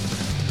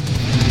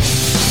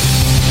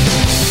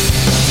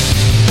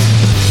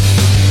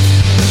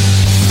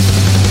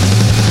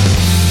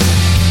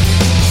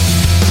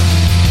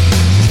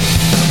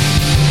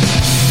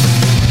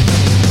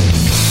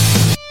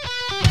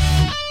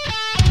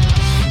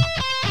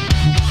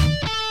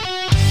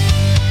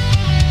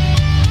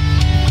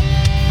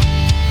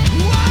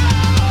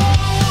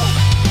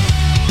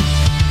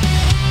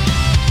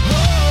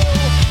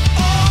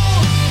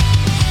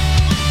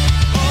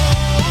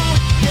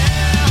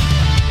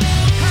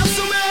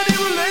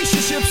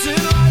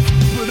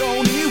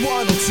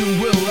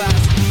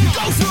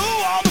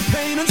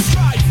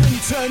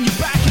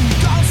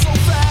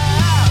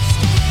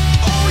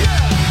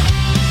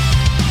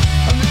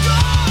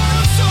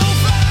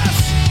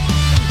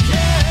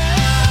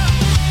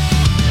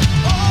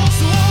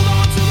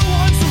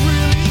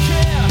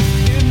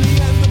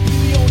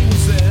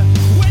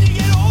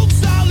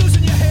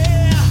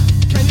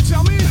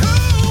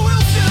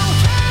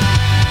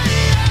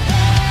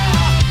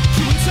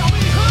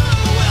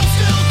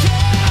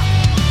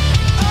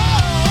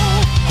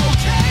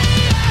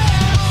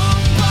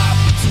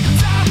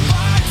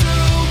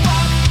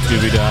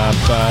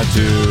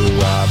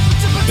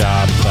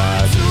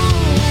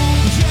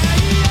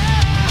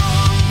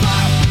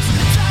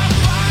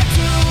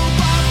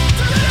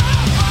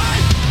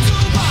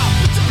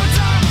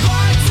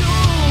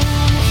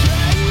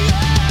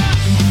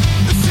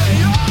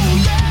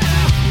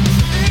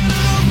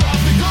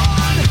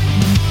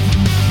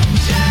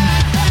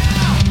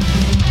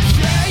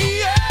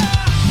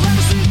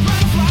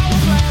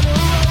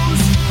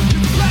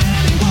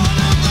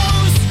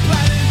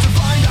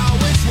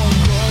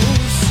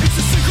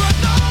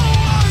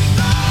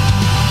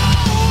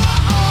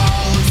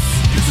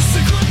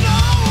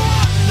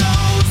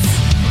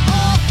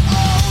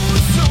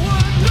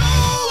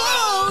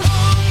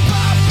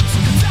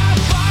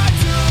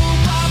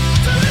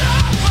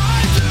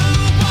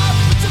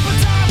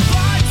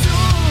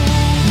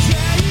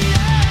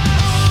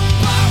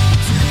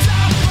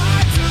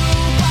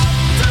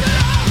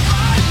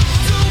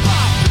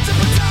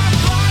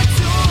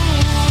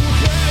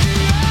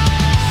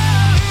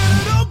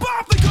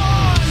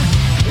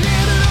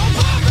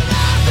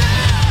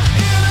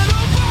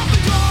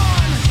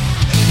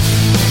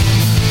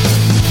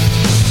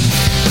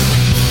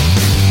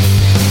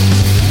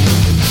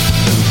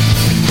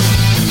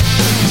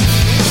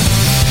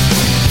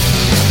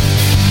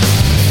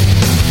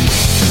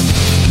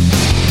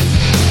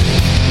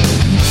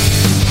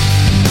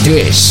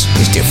 This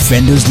is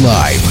Defenders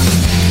Live.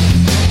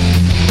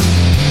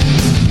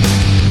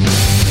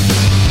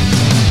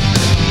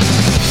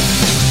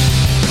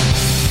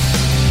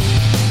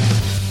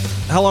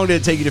 How long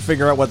did it take you to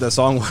figure out what that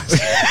song was?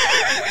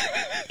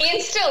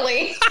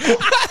 Instantly. I'm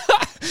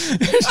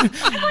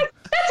like,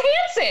 that's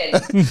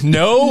Hanson.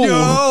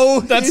 No,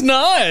 that's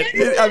not.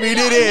 I mean,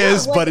 it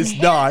is, but it's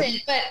not.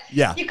 But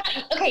Yeah.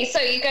 Okay, so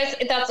you guys,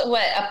 that's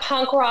what, a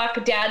punk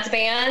rock dad's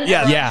band?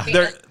 Yeah.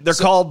 They're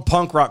called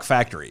Punk Rock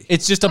Factory.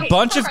 It's just a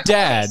bunch of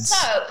dads.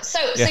 So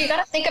you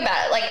got to think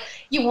about it. Like,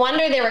 you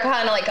wonder, they were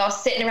kind of like all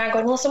sitting around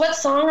going, well, so what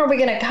song are we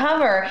going to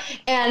cover?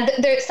 And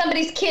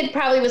somebody's kid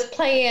probably was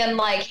playing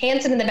like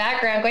Hanson in the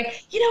background going,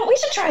 we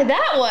should try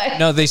that one.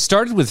 No, they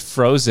started with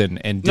Frozen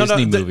and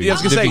Disney movies, I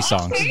was gonna Disney say,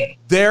 songs.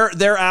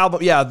 Their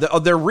album,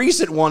 their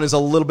recent one is a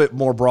little bit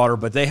more broader,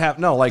 but they have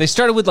they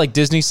started with like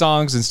Disney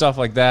songs and stuff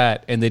like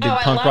that, and they did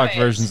punk rock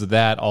versions of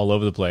that all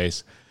over the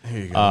place.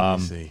 Here you go. Let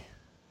me see.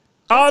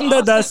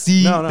 Under the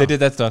sea. No. They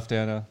did that stuff,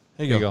 Dan.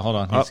 Here you you go. go. Hold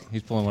on.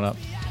 He's pulling one up.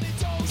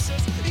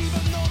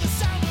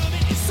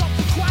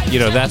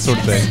 That sort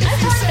of thing. I've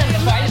heard them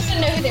before. I just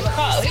didn't know who they were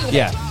called.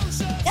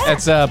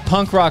 It's a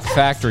Punk Rock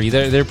Factory.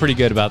 They're pretty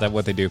good about that,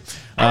 what they do.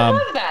 I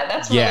love that.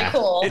 That's really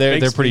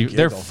cool.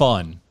 They're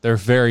fun. They're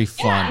very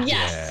fun.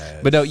 Yes.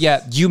 But no,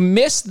 you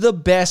missed the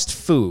best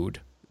food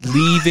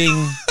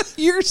leaving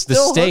You're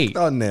still state. hooked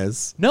on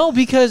this. No,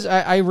 because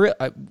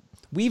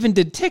we even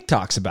did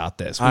TikToks about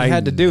this. We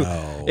had to do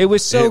know. it.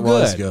 Was so It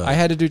was good. good. I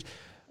had to do.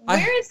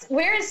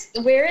 Where is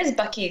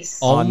Buc-ee's?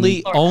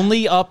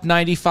 Only up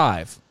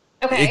 95.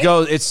 Okay. It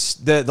goes. It's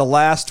the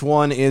last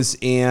one is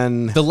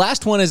in. The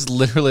last one is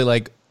literally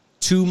like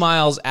 2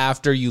 miles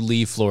after you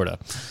leave Florida.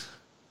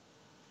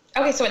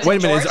 Okay, so it's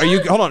Wait a minute.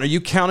 Georgia? Hold on. Are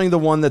you counting the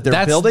one that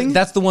they're building?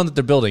 That's the one that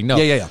they're building. No.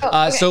 Yeah.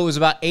 Oh, okay. So it was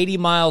about 80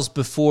 miles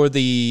before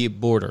the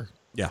border.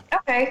 Yeah.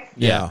 Okay.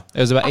 Yeah.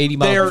 It was about 80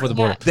 miles before the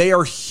border. They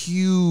are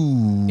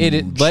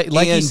huge.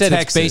 Like you in said,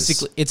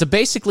 Texas. it's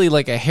basically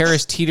like a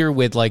Harris Teeter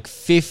with like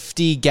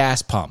 50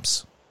 gas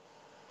pumps.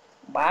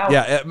 Wow.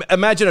 Yeah,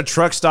 imagine a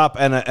truck stop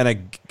and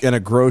a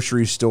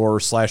grocery store /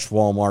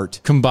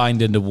 Walmart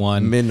combined into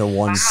one.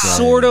 Wow.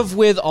 Sort of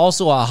with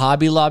also a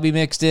Hobby Lobby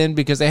mixed in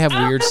because they have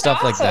weird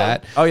stuff like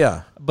that. Oh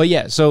yeah. But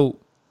yeah, so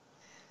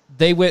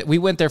we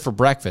went there for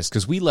breakfast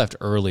because we left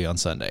early on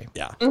Sunday.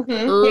 Yeah. Mm-hmm.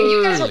 Yeah,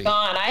 you guys were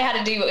gone. I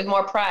had to do it with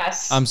more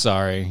press. I'm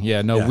sorry.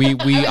 Yeah, no,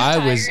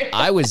 tired.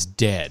 I was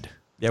dead.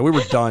 Yeah, we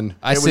were done.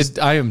 I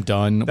am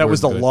done. That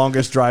was the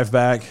longest drive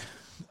back.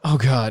 Oh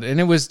God. And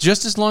it was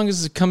just as long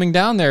as coming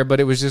down there,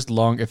 but it was just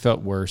long. It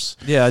felt worse.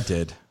 Yeah, it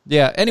did.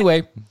 Yeah.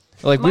 Anyway,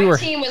 like My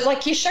team was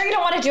like, "You sure you don't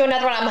want to do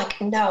another one?" I'm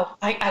like, "No,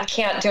 I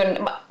can't do it.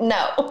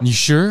 No." You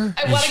sure?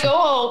 I want to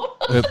go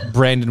home.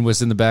 Brandon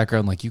was in the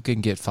background, like, you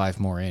can get 5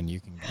 more in. You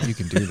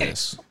can do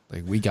this.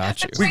 Like, we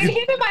got you.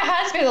 Him and my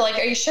husband are like,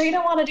 "Are you sure you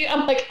don't want to do?"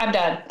 I'm like, "I'm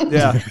done."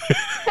 Yeah.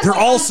 They're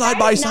all side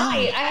by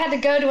side. I had to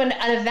go to an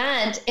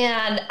event,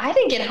 and I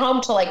didn't get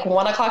home till like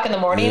 1 o'clock in the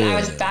morning. I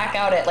was back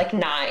out at like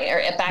 9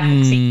 or back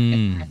at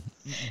 6.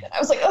 I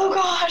was like, "Oh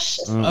gosh."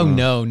 Oh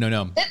no.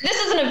 This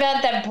is an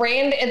event that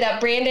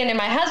Brandon and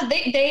my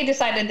husband they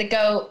decided to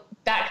go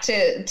back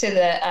to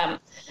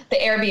the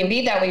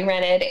Airbnb that we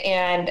rented,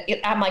 and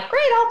I'm like,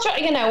 "Great, I'll try."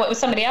 It was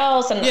somebody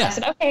else, and I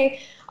said, "Okay."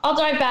 I'll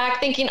drive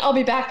back thinking I'll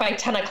be back by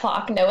 10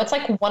 o'clock. No, it's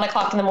like 1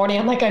 o'clock in the morning.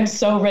 I'm like, I'm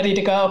so ready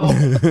to go.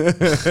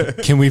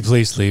 Can we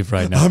please leave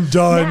right now? I'm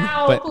done.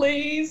 Now,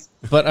 please.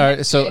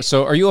 But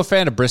so are you a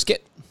fan of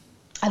brisket?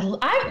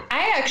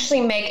 I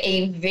actually make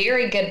a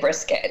very good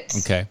brisket.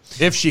 Okay.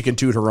 If she can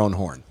toot her own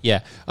horn. Yeah.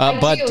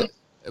 But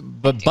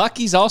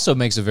Buc-ee's also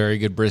makes a very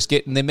good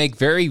brisket, and they make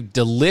very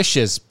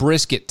delicious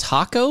brisket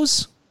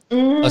tacos,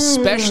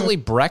 especially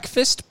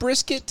breakfast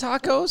brisket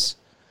tacos.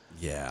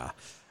 Yeah.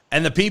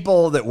 And the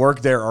people that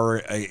work there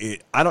are,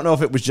 I don't know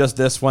if it was just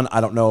this one.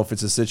 I don't know if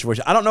it's a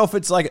situation. I don't know if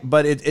it's like,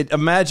 but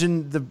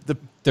imagine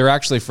they're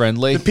actually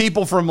friendly. The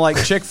people from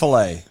like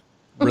Chick-fil-A.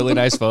 Really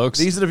nice folks.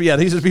 These are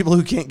the people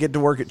who can't get to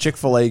work at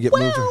Chick-fil-A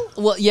moved.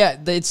 Well, yeah,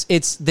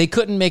 it's they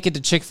couldn't make it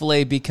to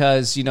Chick-fil-A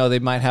because they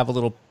might have a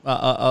little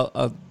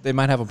they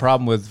might have a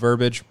problem with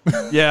verbiage.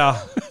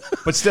 Yeah,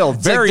 but still,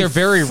 they're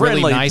very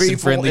friendly, really nice people.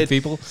 and friendly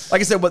people.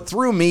 Like I said, what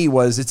threw me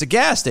was it's a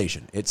gas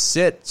station. It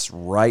sits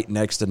right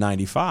next to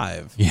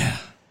 95. Yeah,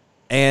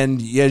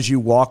 and as you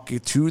walk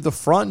to the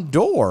front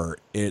door,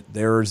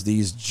 there's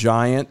these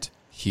giant,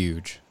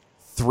 huge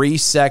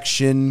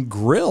 3-section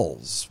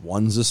grills.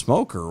 One's a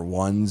smoker.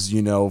 One's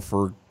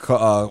for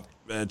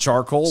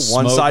charcoal.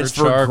 Smoker, one side's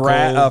for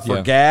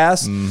charcoal,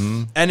 gas.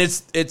 Mm-hmm. And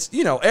it's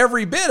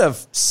every bit of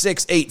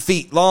 6-8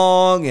 feet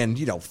long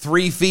and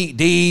 3 feet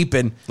deep.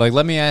 And like,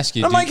 let me ask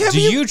you: do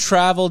you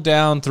travel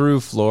down through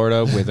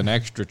Florida with an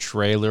extra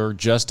trailer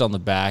just on the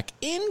back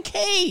in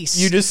case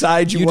you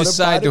decide you want to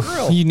buy the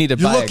grill? You need to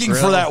buy a grill. You're looking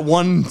for that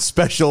one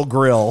special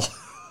grill.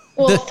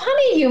 Well,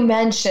 funny you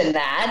mentioned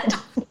that.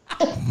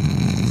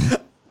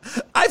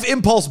 I've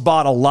impulse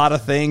bought a lot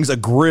of things. A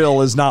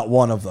grill is not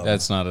one of them.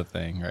 That's not a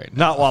thing right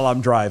now. Not while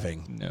I'm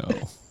driving. No.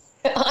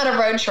 On a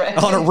road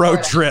trip. On a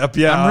road trip,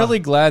 yeah. I'm really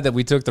glad that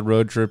we took the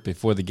road trip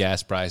before the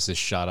gas prices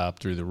shot up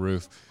through the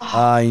roof.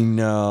 I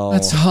know.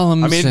 That's all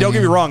I'm saying. Don't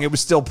get me wrong. It was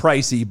still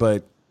pricey,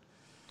 but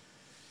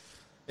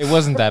it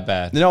wasn't that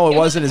bad. No, it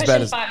wasn't as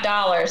bad as $5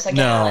 a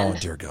gallon. No,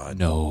 dear God.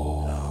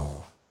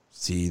 No.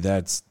 See,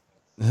 that's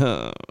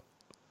it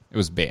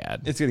was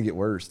bad. It's gonna get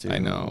worse too. I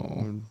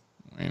know.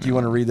 Do you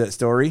want to read that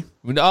story?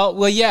 Oh,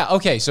 well, yeah.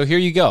 Okay, so here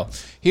you go.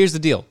 Here's the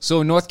deal.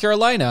 So in North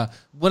Carolina,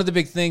 one of the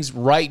big things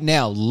right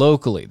now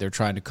locally they're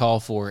trying to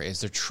call for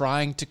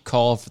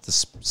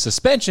the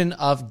suspension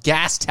of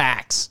gas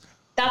tax.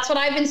 That's what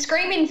I've been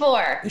screaming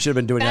for. They should have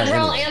been doing that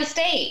federal anyway. and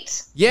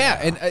state. Yeah,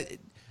 and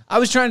I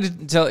was trying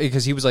to tell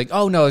because he was like,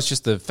 "Oh no, it's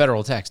just the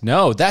federal tax."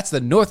 No, that's the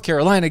North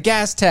Carolina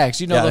gas tax.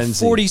 The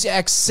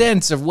 40x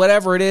cents of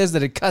whatever it is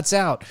that it cuts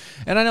out.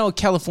 And I know in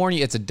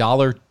California it's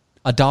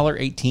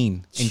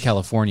 $1.18 in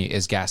California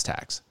is gas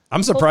tax.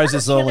 I'm surprised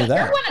it's only that.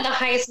 They're one of the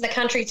highest in the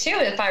country too,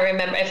 if I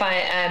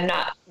am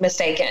not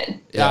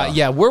mistaken.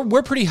 Yeah,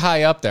 we're pretty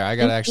high up there. I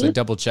got to actually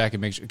double check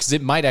and make sure because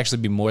it might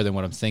actually be more than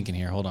what I'm thinking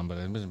here. Hold on, but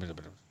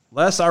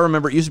last I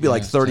remember, it used to be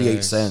like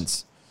 38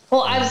 cents.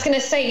 Well, I was going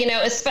to say,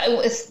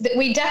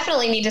 we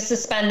definitely need to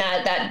suspend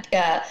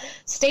that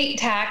state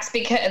tax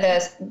because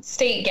the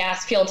state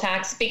gas fuel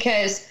tax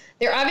because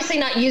they're obviously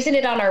not using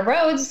it on our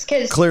roads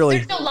because clearly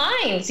there's no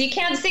lines. You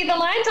can't see the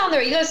lines on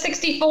there. You go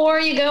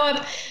 64, you go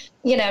up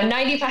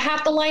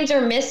half the lines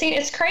are missing.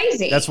 It's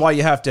crazy. That's why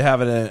you have to have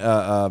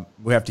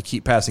we have to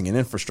keep passing an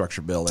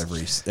infrastructure bill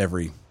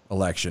every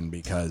election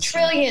because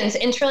trillions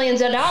and trillions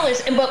of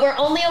dollars, but we're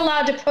only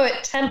allowed to put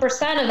 10%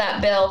 of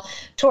that bill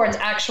towards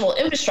actual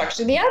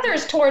infrastructure. The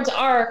others towards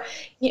our,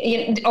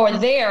 or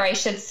their, I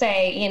should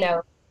say,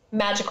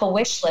 magical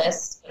wish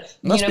list.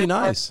 Must be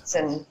nice.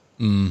 And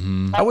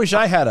I wish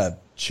I had a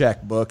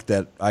checkbook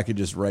that I could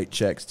just write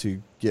checks to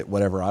get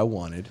whatever I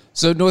wanted.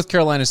 So North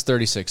Carolina's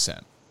 36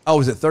 cents. Oh,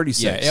 is it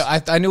 36?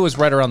 Yeah, I knew it was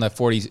right around that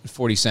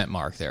 40 cent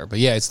mark there. But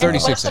yeah, it's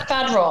 36 what's cents. the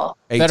federal?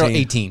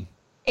 18.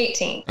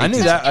 18. I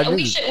knew that.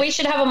 We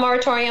should have a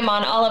moratorium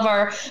on all of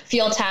our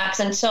fuel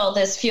tax until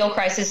this fuel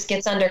crisis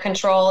gets under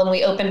control and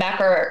we open back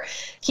our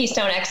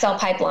Keystone XL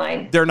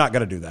pipeline. They're not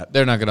going to do that.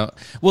 They're not going to.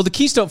 Well, the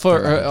Keystone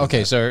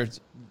so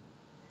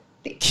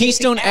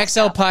Keystone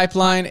XL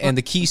pipeline and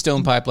the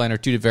Keystone pipeline are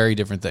two very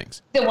different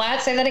things. The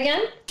what? Say that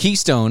again?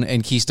 Keystone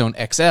and Keystone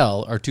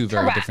XL are two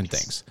very different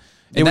things.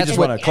 And we just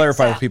want to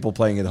clarify with people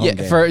playing at home.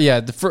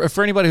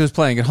 For anybody who's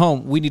playing at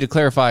home, we need to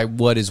clarify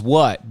what is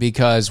what,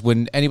 because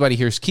when anybody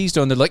hears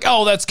Keystone, they're like,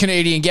 "Oh, that's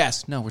Canadian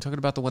gas." No, we're talking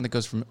about the one that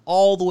goes from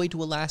all the way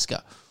to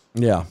Alaska.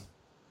 Yeah,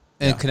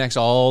 and it connects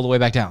all the way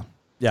back down.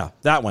 Yeah,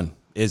 that one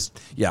is.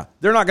 Yeah,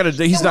 they're not going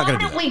to. He's not going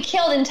to do that. We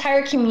killed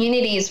entire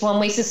communities when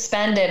we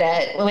suspended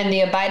it when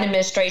the Biden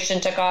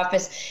administration took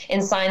office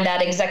and signed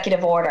that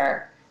executive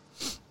order.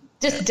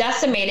 Just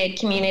decimated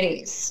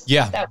communities.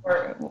 Yeah, that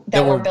were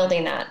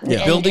building that.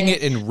 Yeah. Building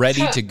it and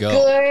ready to go.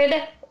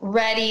 Good,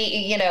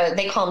 ready.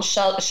 They call them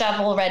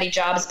shovel-ready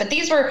jobs, but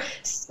these were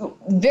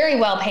very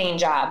well-paying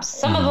jobs.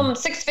 Some of them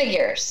 6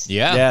 figures.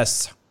 Yeah.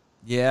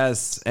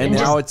 Yes. And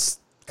now it's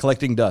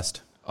collecting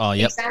dust. Oh,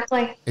 yep.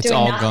 Exactly. It's doing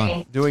all nothing.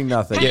 gone. Doing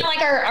nothing. Kind of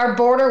like our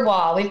border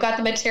wall. We've got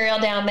the material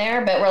down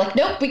there, but we're like,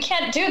 nope, we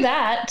can't do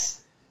that.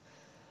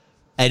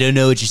 I don't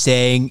know what you're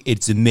saying.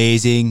 It's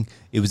amazing.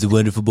 It was a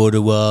wonderful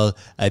border wall.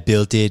 I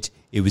built it.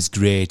 It was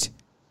great.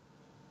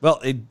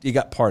 Well, you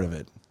got part of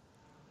it.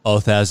 All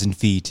 1,000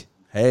 feet.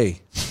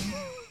 Hey.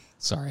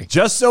 Sorry.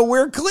 Just so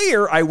we're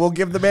clear, I will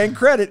give the man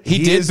credit.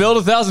 He did build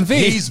 1,000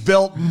 feet. He's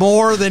built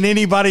more than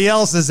anybody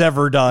else has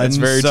ever done. That's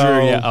very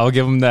true. Yeah, I'll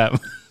give him that.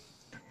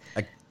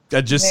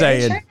 I'm just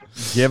saying.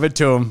 Give it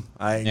to him.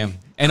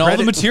 And all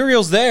the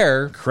materials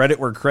there. Credit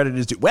where credit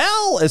is due.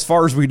 Well, as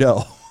far as we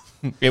know.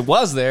 It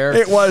was there.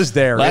 It was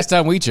there. Last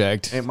time we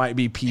checked. It might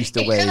be pieced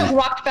It away. could have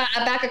walked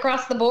back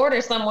across the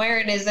border somewhere.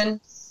 It is in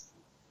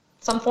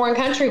some foreign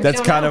country. That's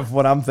kind of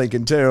what I'm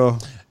thinking, too.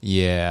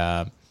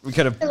 Yeah. We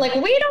could have. Like,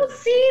 we don't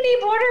see any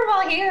border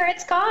wall here.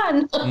 It's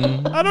gone.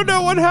 I don't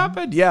know what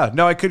happened. Yeah.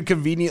 No, I could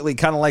conveniently,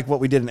 kind of like what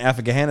we did in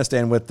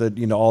Afghanistan with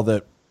the, all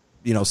the,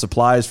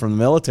 supplies from the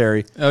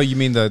military. Oh, you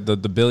mean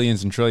the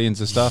billions and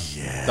trillions of stuff?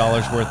 Yeah.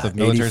 Dollars worth of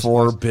military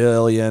 $84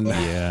 billion.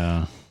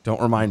 Yeah. Don't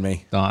remind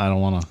me. No, I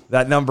don't want to.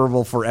 That number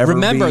will forever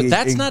Remember, be...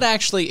 that's not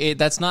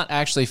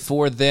actually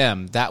for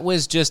them. That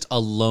was just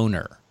a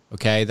loaner.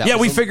 Okay?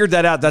 We figured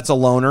that out. That's a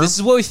loaner. This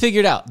is what we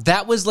figured out.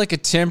 That was like a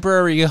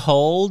temporary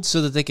hold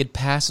so that they could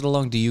pass it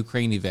along to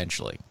Ukraine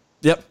eventually.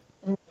 Yep.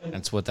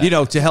 That's what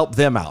that to help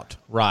them out.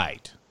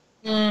 Right.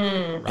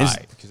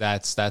 Right. Because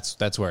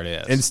that's where it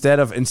is. Instead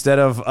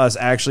of us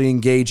actually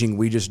engaging,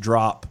 we just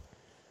drop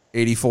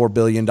 $84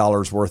 billion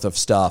worth of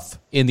stuff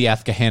in the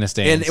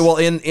Afghanistan.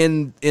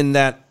 In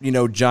that,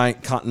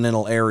 giant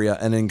continental area,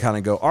 and then kind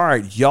of go, all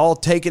right, y'all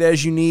take it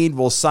as you need.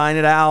 We'll sign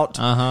it out.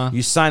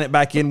 You sign it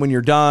back in when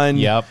you're done.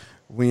 Yep.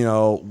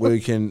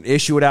 We can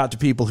issue it out to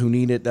people who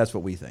need it. That's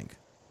what we think.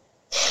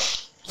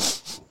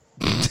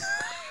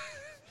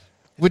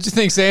 What'd you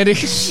think, Sandy?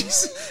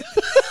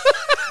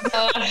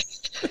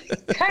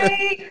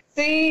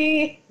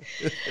 Crazy.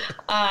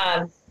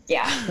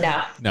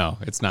 No,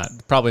 it's not.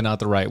 Probably not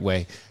the right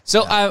way.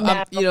 So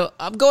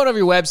I'm going over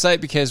your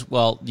website because,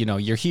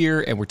 you're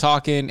here and we're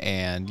talking,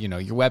 and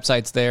your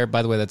website's there.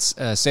 By the way, that's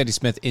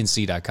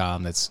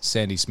SandySmithNC.com. That's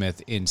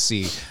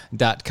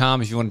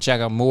SandySmithNC.com. If you want to check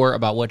out more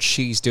about what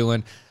she's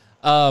doing,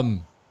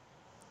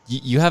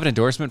 you have an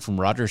endorsement from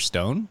Roger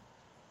Stone.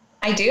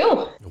 I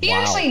do. He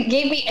actually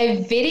gave me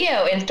a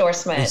video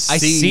endorsement. I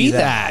see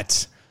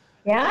that.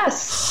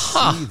 Yes.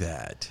 See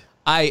that.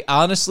 I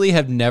honestly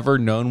have never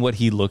known what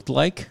he looked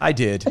like. I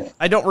did.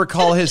 I don't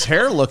recall his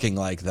hair looking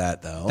like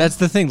that, though. That's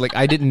the thing. Like,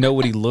 I didn't know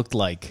what he looked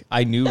like.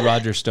 I knew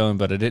Roger Stone,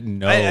 but I didn't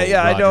know.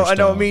 I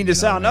don't mean to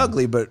sound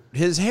ugly, but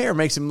his hair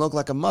makes him look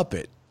like a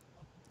Muppet.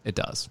 It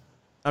does.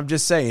 I'm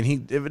just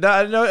saying.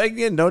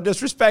 No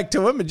disrespect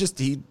to him.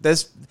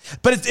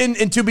 But it's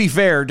and to be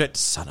fair,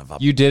 son of a.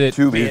 You did it.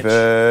 To be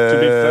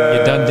fair.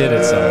 You done did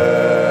it, son.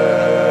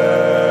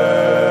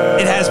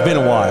 It has been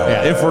a while.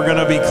 Yeah. If we're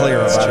gonna be clear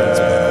about it, it's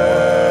been a while.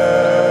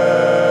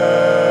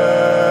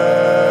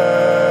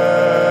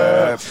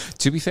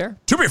 To be fair,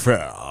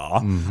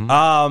 mm-hmm.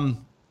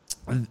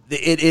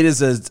 It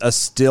is a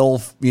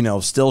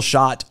still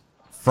shot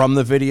from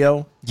the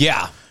video.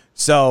 Yeah,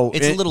 so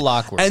it's a little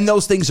awkward, and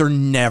those things are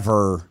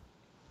never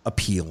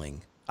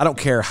appealing. I don't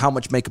care how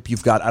much makeup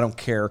you've got. I don't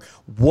care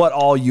what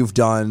all you've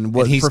done.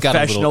 What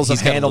professionals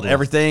have handled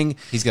everything.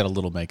 He's got a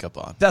little makeup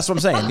on. That's what I'm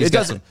saying. It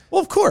doesn't. Well,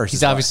 of course.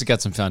 He's obviously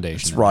got some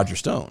foundation. It's Roger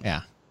Stone.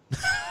 Yeah.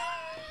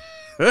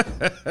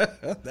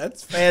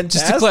 That's fantastic.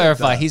 Just to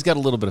clarify, he's got a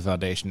little bit of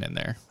foundation in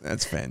there.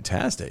 That's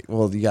fantastic.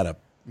 Well, you got to,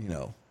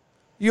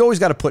 you always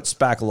got to put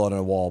spackle on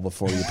a wall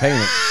before you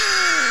paint it.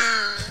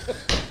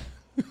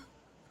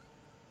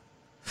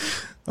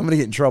 I'm going to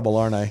get in trouble,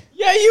 aren't I?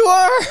 Yeah, you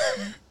are.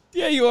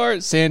 Yeah, you are.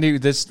 Sandy,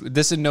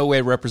 this in no way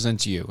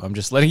represents you. I'm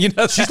just letting you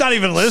know. She's not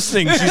even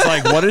listening. She's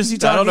like, what is he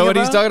talking about? I don't know what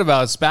he's talking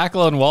about.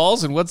 Spackle on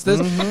walls and what's this?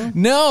 Mm-hmm.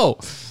 No.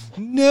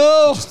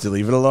 Just to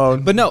leave it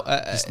alone. But no.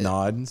 Just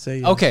nod and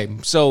say yes. Okay,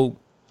 so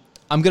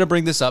I'm going to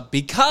bring this up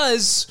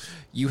because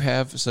you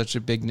have such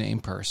a big name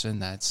person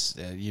that's,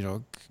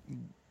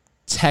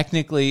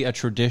 technically a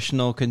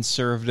traditional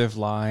conservative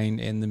line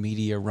in the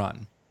media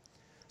run.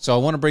 So I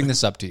want to bring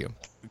this up to you.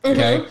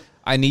 Okay? Mm-hmm.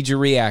 I need your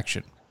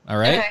reaction. All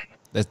right? Okay.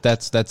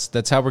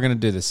 That's how we're going to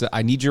do this.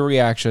 I need your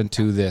reaction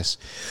to this.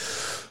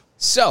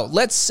 So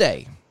let's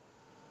say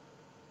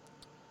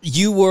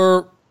you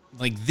were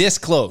like this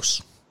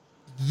close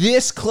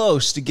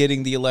to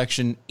getting the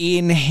election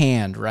in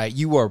hand, right?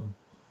 You are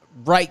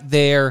right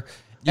there.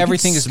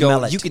 Everything is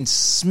going. You can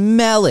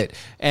smell it.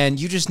 And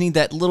you just need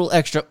that little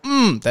extra,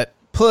 that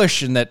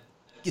push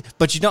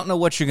but you don't know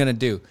what you're going to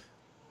do.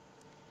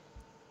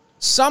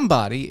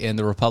 Somebody in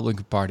the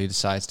Republican Party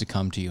decides to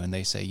come to you and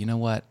they say, you know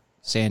what,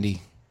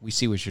 Sandy, we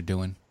see what you're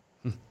doing.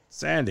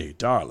 Sandy,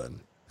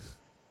 darling.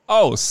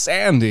 Oh,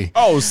 Sandy.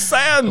 Oh,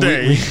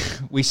 Sandy.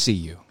 We see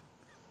you.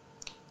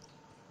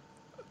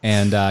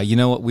 And you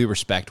know what? We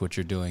respect what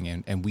you're doing,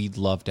 and we'd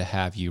love to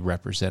have you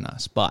represent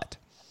us. But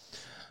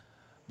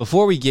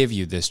before we give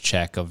you this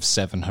check of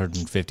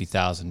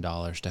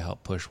 $750,000 to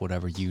help push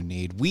whatever you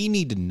need, we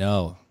need to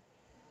know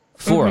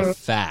for a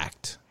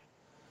fact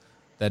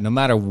that no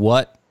matter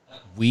what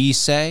we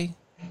say,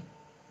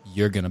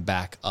 you're going to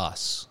back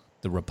us,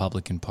 the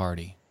Republican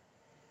Party,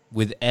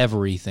 with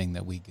everything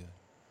that we do.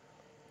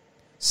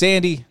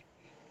 Sandy,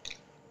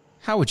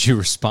 how would you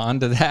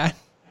respond to that?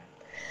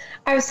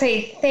 I would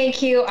say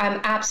thank you. I'm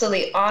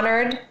absolutely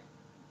honored,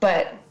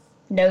 but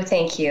no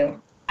thank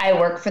you. I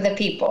work for the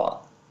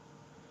people.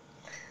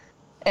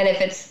 And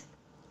if it's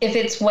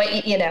what,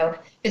 if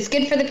it's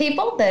good for the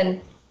people,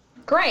 then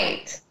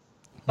great.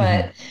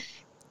 But,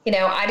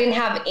 I didn't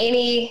have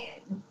any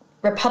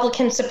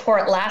Republican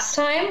support last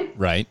time.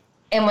 Right.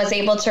 And was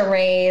able to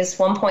raise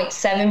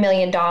 $1.7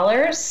 million,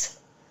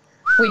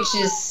 which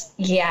is,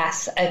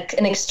 yes,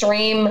 an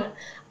extreme,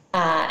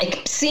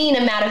 obscene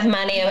amount of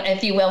money,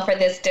 if you will, for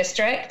this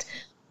district.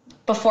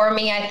 Before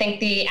me, I think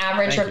the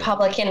average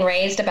Republican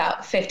raised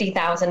about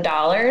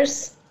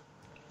 $50,000.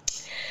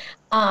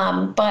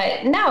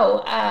 But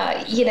no,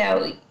 you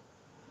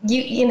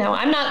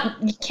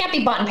can't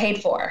be bought and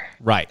paid for.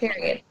 Right.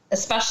 Period.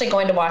 Especially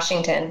going to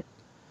Washington.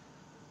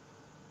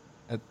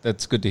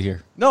 That's good to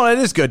hear. No, it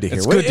is good to hear.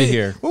 It's good to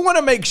hear. We want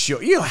to make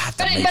sure. You don't have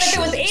to make sure. But if it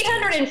was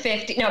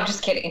 850, no, I'm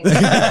just kidding.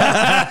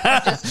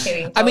 Just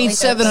kidding. I mean,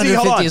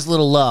 750 is a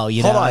little low.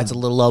 Hold on. It's a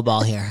little low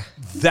ball here.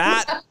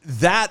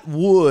 That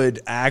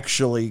would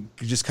actually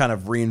just kind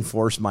of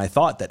reinforce my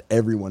thought that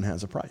everyone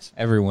has a price.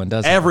 Everyone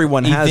does.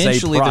 Everyone has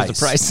Eventually a price.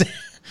 There's a price.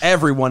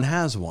 Everyone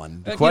has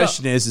one. The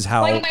question is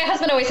how. Like my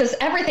husband always says,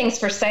 everything's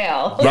for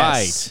sale.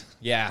 Yes. Right.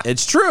 Yeah.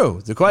 It's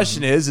true. The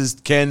question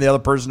is can the other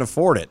person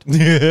afford it?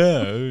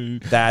 Yeah.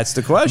 That's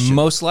the question.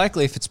 Most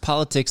likely, if it's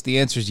politics, the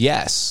answer is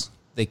yes.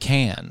 They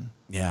can.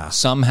 Yeah.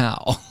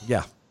 Somehow.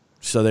 Yeah.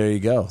 So there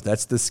you go.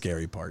 That's the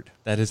scary part.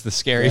 That is the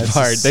scary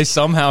part. They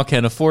somehow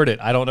can afford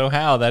it. I don't know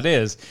how that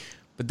is,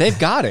 but they've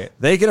got it.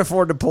 They can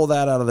afford to pull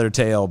that out of their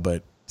tail,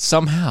 but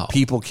somehow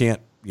people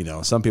can't,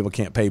 some people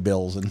can't pay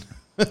bills. And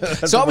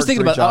so I was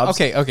thinking about,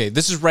 okay,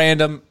 this is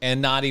random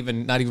and not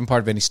even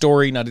part of any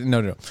story.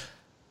 No.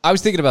 I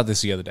was thinking about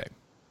this the other day.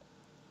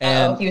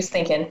 And he was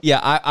thinking. Yeah,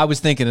 I was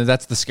thinking, and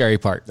that's the scary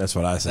part. That's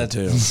what I said,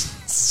 too.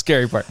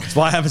 Scary part. That's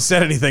why I haven't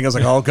said anything. I was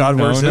like, oh, God,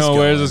 where's this going?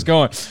 Where's this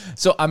going?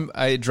 So I'm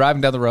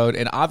driving down the road,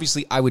 and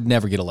obviously I would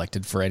never get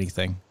elected for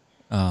anything,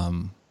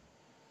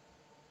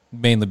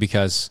 mainly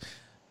because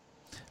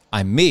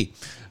I'm me.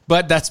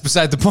 But that's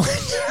beside the point.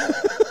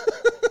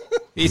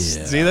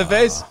 See the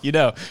face?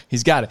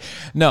 He's got it.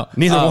 No.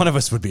 Neither one of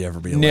us would ever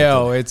be elected.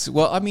 No,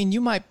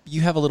 you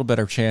have a little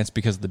better chance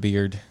because of the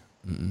beard.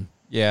 Mm-mm.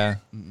 Yeah,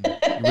 you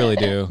really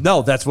do.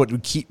 No, that's what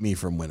would keep me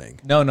from winning.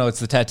 No, it's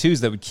the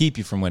tattoos that would keep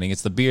you from winning.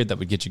 It's the beard that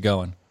would get you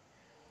going.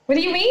 What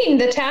do you mean?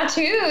 The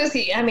tattoos?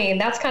 I mean,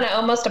 that's kind of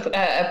almost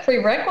a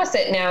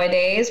prerequisite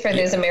nowadays for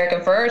those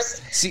American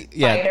First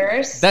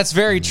fighters. That's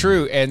very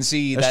true. And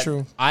that's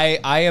true. I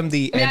am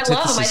the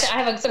antithesis.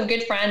 I have some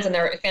good friends, and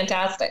they're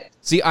fantastic.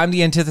 See, I'm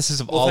the antithesis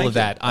of all of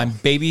that. I'm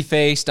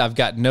baby-faced. I've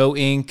got no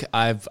ink.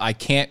 I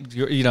can't,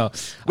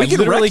 We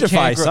can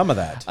rectify some of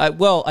that.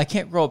 I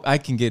can't grow up. I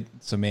can get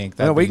some ink.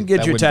 We can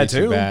get your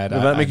tattoo. Would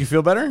that make you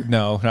feel better?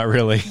 No, not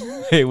really.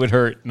 It would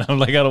hurt. And I'm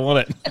like, I don't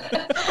want it.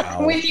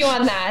 I'm with you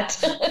on that.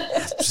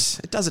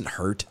 It doesn't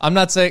hurt. I'm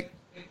not saying.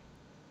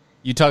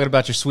 You talking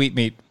about your sweet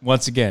meat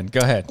once again. Go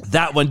ahead.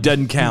 That one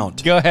doesn't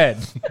count. Go ahead.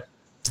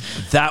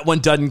 That one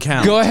doesn't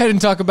count. Go ahead and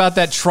talk about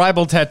that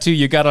tribal tattoo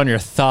you got on your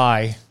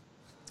thigh.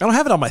 I don't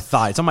have it on my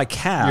thigh. It's on my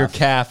calf. Your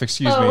calf,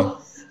 excuse me.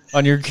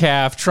 On your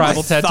calf.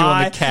 Tribal tattoo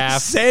on the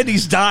calf.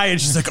 Sandy's dying.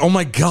 She's like, oh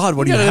my God,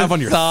 what do you have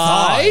on your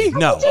thigh?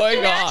 No. Just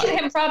imagine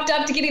him propped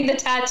up to getting the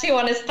tattoo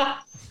on his thigh.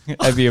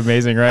 That'd be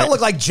amazing, right? I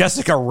look like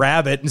Jessica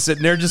Rabbit and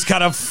sitting there just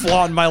kind of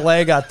flaunting my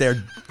leg out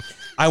there.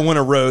 I want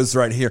a rose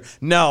right here.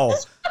 No.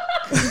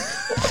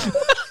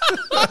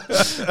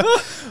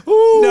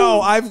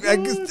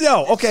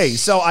 No. Okay,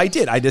 so I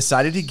did. I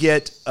decided to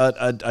get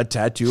a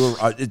tattoo.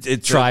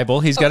 It's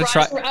tribal. He's got a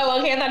tribal. Oh,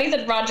 okay. I thought he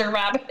said Roger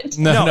Rabbit.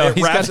 No.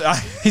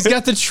 He's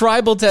got the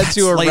tribal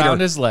tattoo around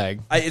his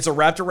leg. It's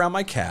wrapped around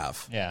my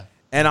calf. Yeah.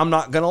 And I'm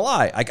not gonna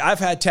lie. Like I've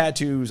had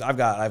tattoos. I've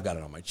got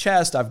it on my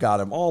chest. I've got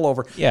them all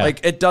over. Yeah.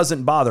 Like it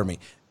doesn't bother me.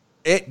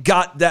 It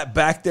got that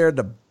back there,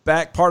 the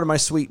back part of my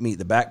sweet meat,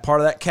 the back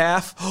part of that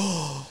calf.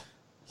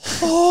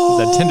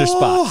 That tender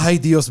spot. Ay,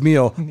 Dios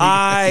mío.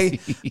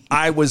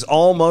 I was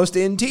almost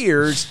in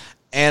tears,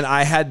 and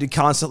I had to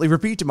constantly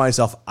repeat to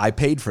myself, I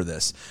paid for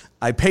this.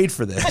 I paid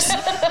for this.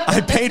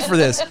 I paid for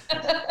this.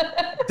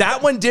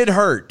 That one did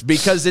hurt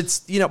because it's,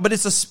 but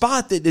it's a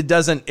spot that it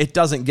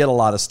doesn't get a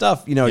lot of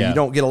stuff. You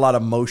don't get a lot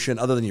of motion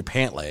other than your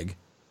pant leg.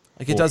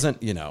 Like it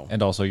doesn't,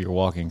 And also you're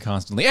walking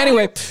constantly.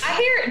 Anyway. I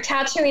hear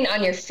tattooing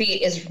on your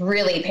feet is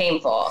really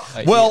painful.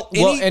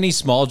 Any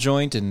small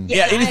joint and...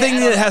 Yeah, anything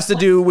that has to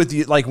do with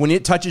you, like when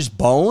it touches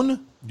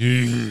bone,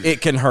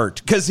 it can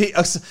hurt.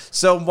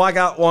 So I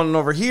got one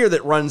over here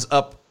that runs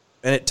up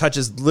and it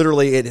touches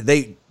literally,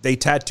 they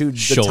tattooed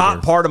the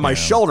top part of my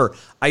shoulder.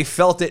 I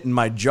felt it in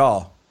my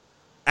jaw.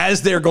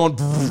 As they're going,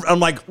 I'm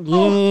like,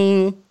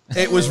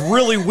 it was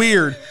really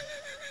weird.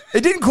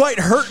 It didn't quite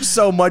hurt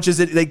so much as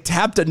they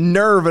tapped a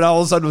nerve, and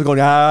all of a sudden it was going,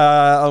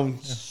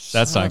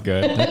 That's not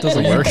good. That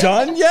doesn't work.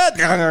 Done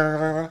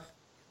yet?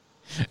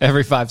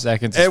 Every 5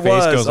 seconds, his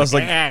face goes. I was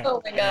like,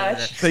 oh my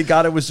gosh. Thank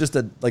God it was just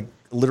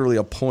literally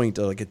a point,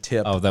 like a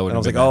tip. Oh, that would. And I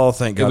was like, oh,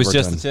 thank God. It was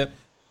just a tip.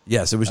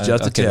 Yes, it was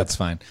just a tip. That's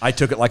fine. I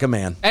took it like a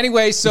man.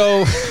 Anyway,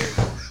 so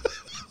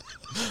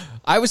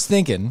I was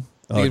thinking.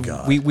 Oh,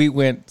 God. We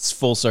went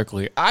full circle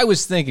here. I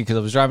was thinking because I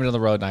was driving down the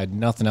road and I had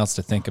nothing else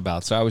to think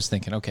about. So I was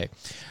thinking, okay,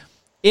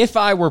 if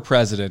I were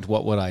president,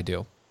 what would I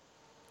do?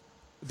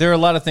 There are a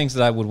lot of things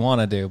that I would want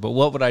to do, but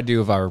what would I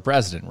do if I were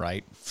president,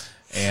 right?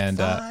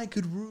 And if I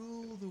could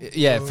rule the world.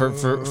 Yeah,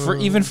 for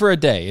even for a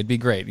day, it'd be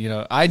great.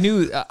 I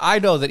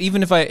know that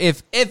even if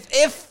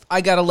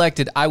I got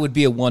elected, I would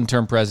be a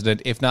one-term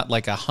president, if not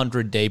like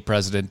 100-day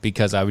president,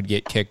 because I would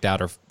get kicked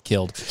out or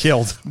killed.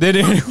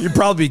 You'd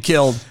probably be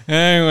killed.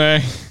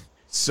 Anyway.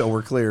 So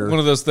we're clear. One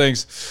of those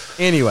things.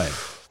 Anyway,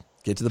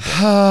 get to the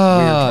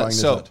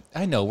point.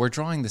 I know we're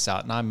drawing this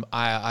out, and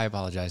I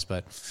apologize,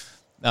 but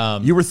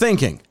you were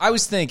thinking. I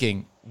was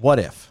thinking. What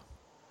if?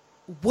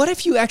 What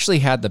if you actually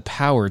had the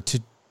power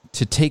to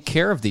take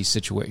care of these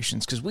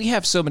situations? Because we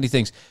have so many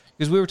things.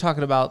 Because we were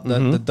talking about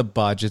the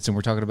budgets, and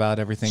we're talking about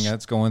everything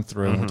that's going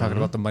through, and we're talking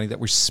about the money that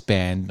we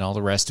spend and all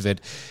the rest of it.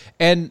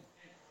 And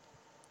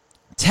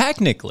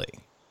technically,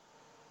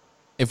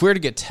 if we were to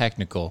get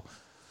technical.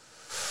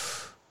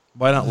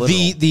 Why not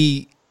literal?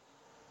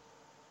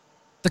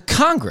 The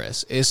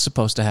Congress is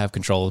supposed to have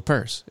control of the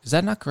purse. Is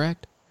that not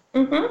correct?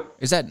 Mm-hmm.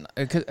 Is that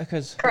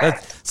because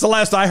correct? It's the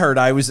last I heard.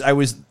 I was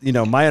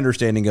my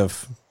understanding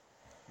of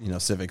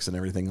civics and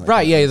everything like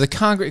right. that. Yeah, the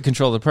Congress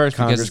control the purse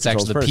because it's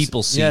actually the purse.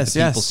 people seat. Yes,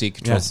 the people seat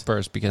control the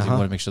purse because you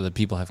want to make sure that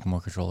people have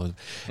more control of it.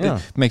 Yeah.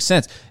 It makes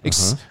sense.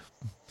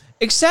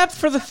 Except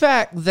for the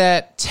fact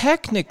that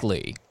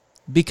technically,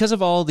 because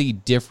of all the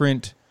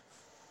different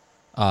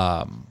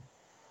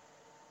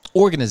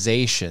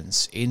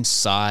organizations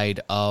inside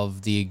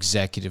of the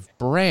executive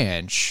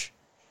branch,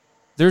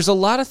 there's a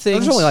lot of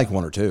things. There's only like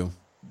 1 or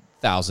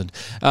 2,000.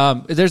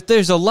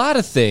 There's a lot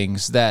of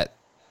things that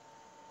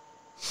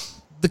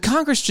the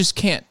Congress just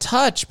can't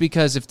touch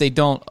because if they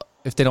don't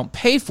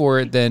pay for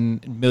it,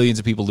 then millions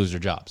of people lose their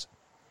jobs.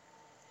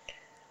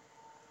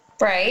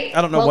 Right.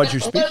 I don't know what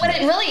you're speaking. What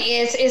it really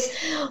is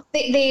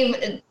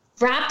they've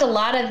wrapped a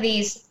lot of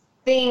these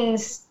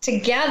things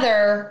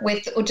together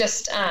with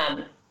just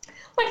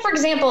like, for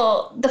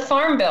example, the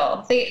Farm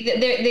Bill.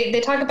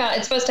 They talk about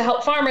it's supposed to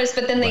help farmers,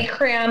 but then they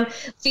cram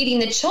feeding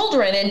the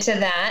children into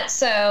that.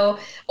 So,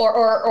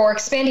 or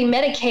expanding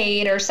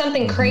Medicaid or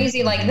something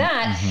crazy like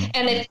that.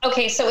 And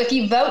so if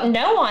you vote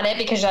no on it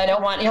because I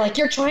don't want,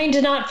 you're trying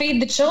to not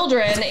feed the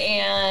children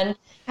and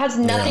has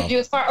nothing to do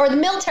with or the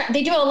military.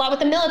 They do a lot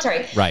with the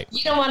military. Right.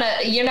 You don't want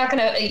to. You're not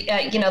going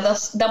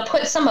to. They'll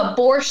put some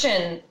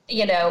abortion.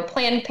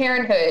 Planned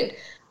Parenthood.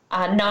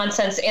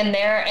 Nonsense in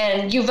there,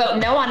 and you vote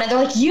no on it. They're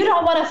like, you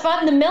don't want to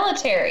fund the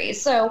military,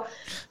 so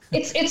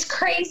it's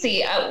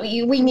crazy.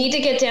 We need to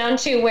get down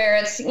to where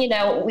it's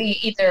we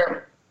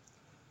either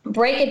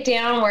break it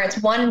down where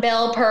it's one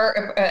bill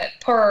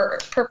per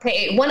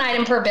pay, one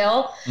item per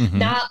bill,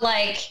 not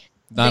like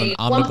the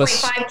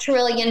 $1.5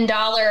 trillion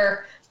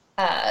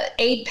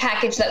aid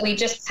package that we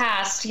just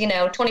passed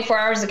 24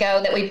 hours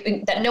ago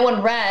that no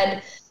one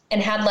read.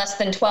 and had less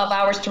than 12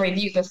 hours to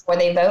review before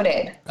they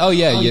voted. Oh,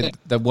 yeah.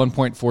 The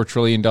 $1.4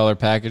 trillion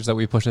package that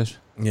we pushed.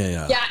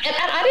 Yeah. Yeah, and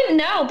I didn't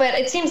know, but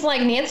it seems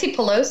like Nancy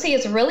Pelosi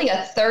is really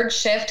a third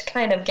shift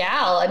kind of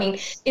gal. I mean,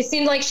 it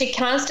seems like she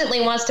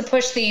constantly wants to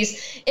push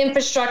these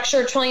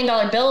infrastructure $1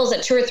 trillion bills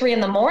at 2 or 3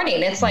 in the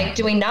morning. It's like,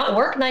 do we not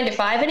work 9 to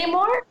 5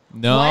 anymore?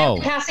 No. Why are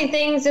we passing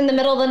things in the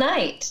middle of the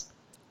night?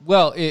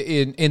 Well,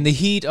 in the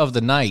heat of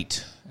the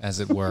night, as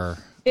it were.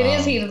 It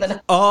is heat of the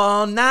night.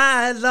 All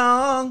night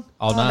long.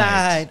 All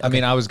night. I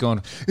mean, I was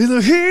going, in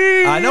the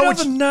heat I know of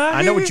the night.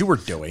 I know what you were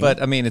doing.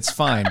 But, I mean, it's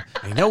fine.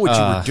 I know what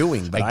you were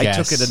doing, but I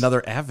took it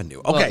another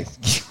avenue. Okay.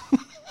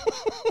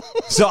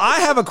 So I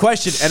have a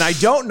question, and I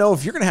don't know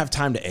if you're going to have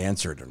time to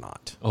answer it or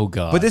not. Oh,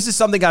 God. But this is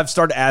something I've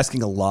started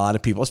asking a lot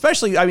of people,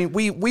 especially, I mean,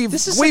 we've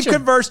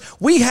conversed.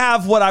 We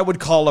have what I would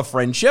call a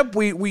friendship.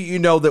 We you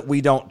know that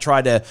we don't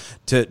try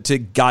to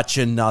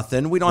gotcha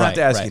nothing. We don't have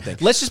to ask anything.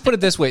 Let's just put it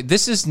this way.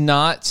 This is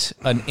not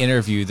an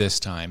interview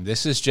this time.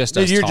 This is just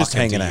us You're talking just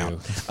hanging to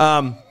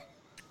out. you.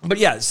 But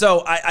yeah,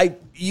 so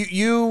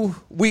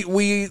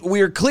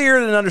we are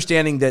clear in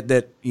understanding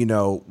that you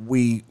know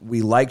we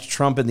liked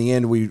Trump in the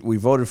end. We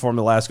voted for him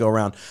the last go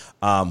around.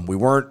 We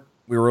were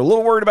a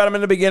little worried about him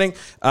in the beginning.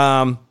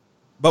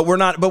 But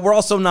we're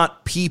also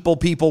not people.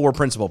 We're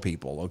principle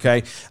people. Okay.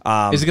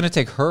 Is it going to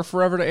take her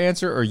forever to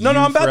answer, or No,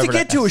 I'm about to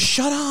get to it.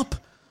 Shut up.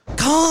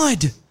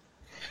 God.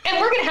 And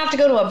we're going to have to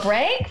go to a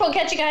break. We'll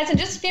catch you guys in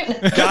just a few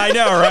minutes. I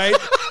know, right?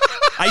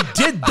 I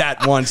did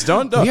that once.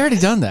 Don't. We already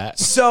done that.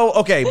 So,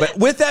 okay, but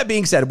with that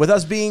being said, with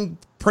us being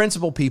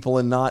principle people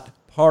and not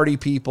party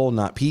people,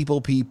 not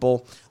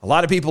people, a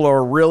lot of people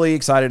are really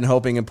excited and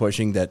hoping and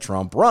pushing that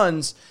Trump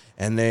runs.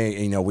 And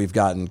we've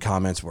gotten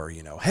comments where,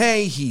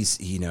 hey, he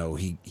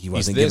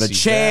wasn't given a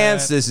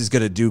chance. This is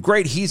going to do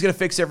great. He's going to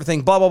fix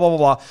everything, blah, blah, blah, blah,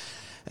 blah.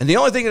 And the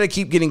only thing that I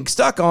keep getting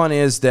stuck on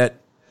is that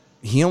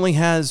he only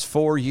has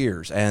 4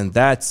 years, and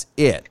that's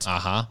it.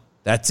 Uh-huh.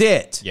 That's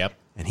it. Yep.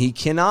 And he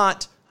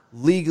cannot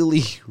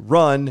legally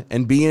run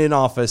and be in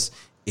office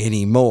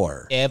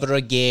anymore. Ever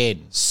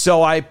again.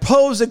 So I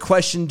pose a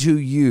question to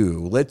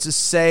you. Let's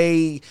just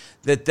say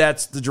that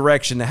that's the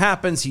direction that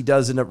happens. He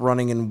does end up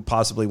running and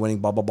possibly winning,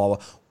 blah, blah, blah,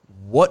 blah.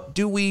 What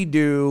do we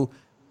do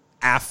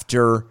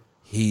after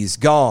he's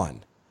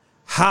gone?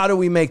 How do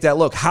we make that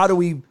look? How do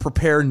we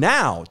prepare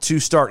now to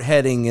start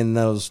heading in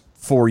those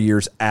 4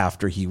 years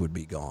after he would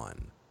be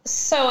gone?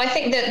 So I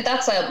think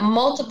that's a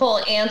multiple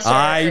answer.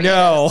 I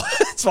know.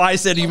 That's why I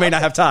said you may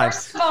not have time.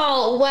 First of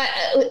all, what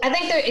I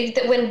think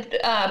that when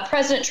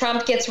President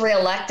Trump gets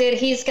reelected,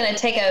 he's going to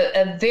take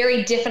a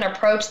very different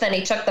approach than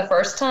he took the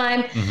first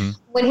time. Mm-hmm.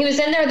 When he was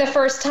in there the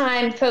first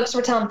time, folks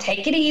were telling him,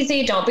 take it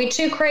easy, don't be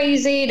too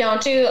crazy,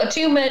 don't do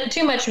too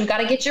much. We've got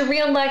to get you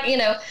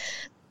reelected,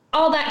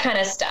 all that kind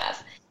of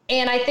stuff.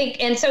 And I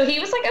think, and so he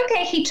was like,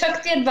 okay, he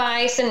took the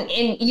advice and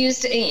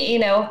used,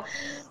 at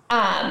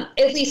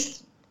least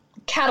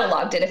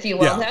cataloged it, if you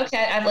will. Yeah.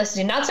 Okay, I've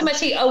listened to it. Not so much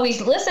he always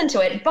listened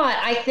to it, but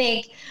I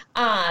think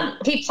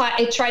he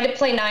tried to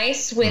play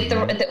nice with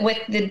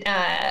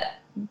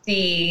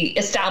the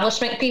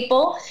establishment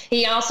people.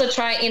 He also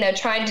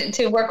tried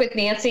to work with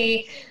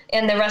Nancy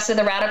and the rest of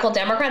the radical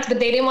Democrats, but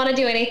they didn't want to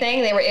do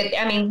anything.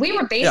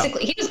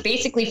 He was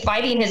basically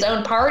fighting his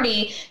own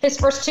party his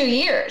first 2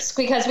 years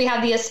because we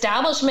had the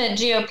establishment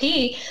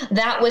GOP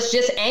that was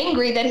just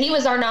angry that he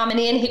was our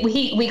nominee and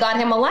we got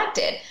him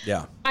elected.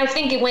 Yeah. I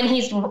think when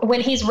he's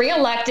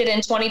reelected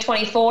in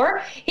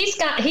 2024,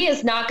 he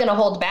is not going to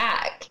hold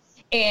back.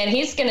 And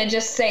he's going to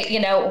just say,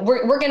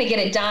 we're going to get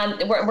it done.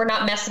 We're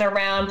not messing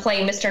around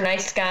playing Mr.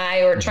 Nice Guy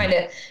or trying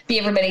to be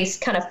everybody's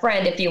kind of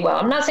friend, if you will.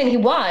 I'm not saying he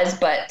was,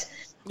 but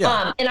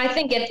and I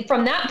think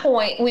from that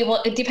point, we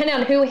will, depending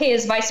on who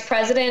his vice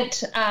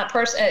president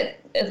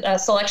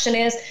selection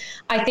is,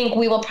 I think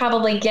we will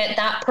probably get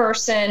that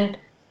person,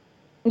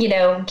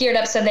 geared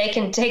up so they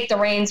can take the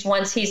reins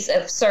once he's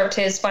served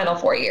his final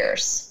 4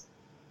 years.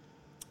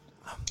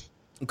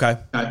 Okay.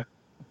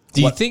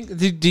 Do you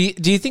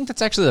think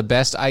that's actually the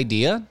best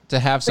idea to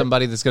have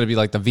somebody that's going to be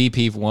like the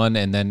VP of one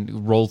and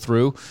then roll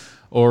through,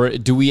 or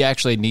do we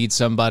actually need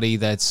somebody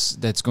that's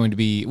going to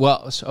be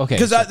okay?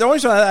 Because the only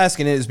reason I'm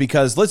asking it is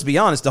because let's be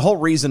honest, the whole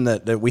reason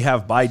that we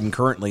have Biden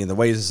currently and the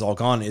way this is all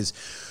gone is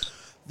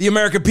the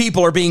American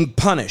people are being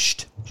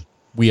punished.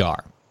 We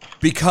are.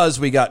 Because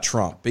we got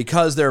Trump.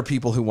 Because there are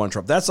people who want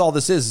Trump. That's all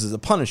this is a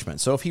punishment.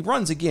 So if he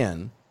runs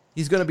again,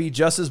 he's going to be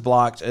just as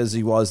blocked as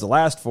he was the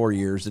last 4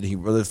 years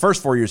the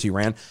first 4 years he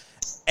ran,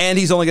 and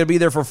he's only going to be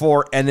there for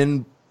 4, and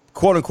then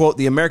quote unquote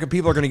the American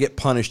people are going to get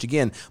punished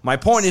again. My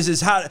point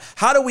is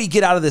how do we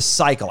get out of this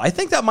cycle? I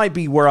think that might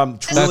be where I'm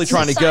really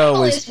trying to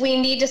go. Is we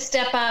need to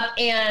step up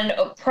and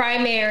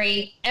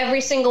primary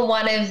every single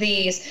one of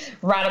these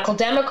radical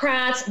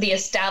Democrats, the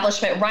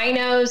establishment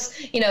rhinos,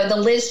 the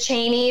Liz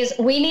Cheneys.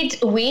 We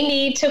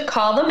need to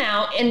call them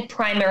out and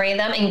primary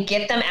them and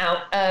get them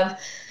out of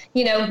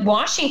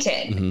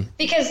Washington,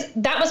 because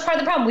that was part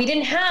of the problem. We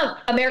didn't have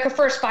America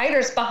First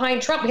fighters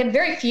behind Trump. We had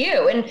very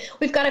few, and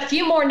we've got a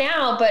few more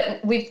now, but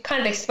we've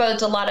kind of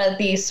exposed a lot of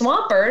the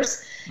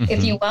swampers,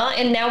 if you will.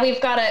 And now we've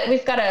got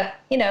to,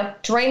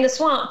 drain the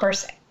swamp per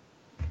se.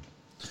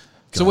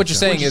 So what you're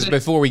saying is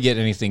before we get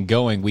anything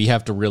going, we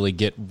have to really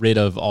get rid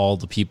of all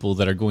the people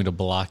that are going to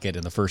block it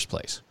in the first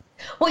place.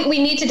 We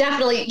need to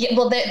definitely,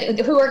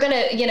 who are going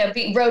to,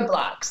 be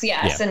roadblocks,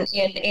 yes,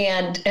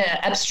 and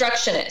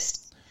obstructionists.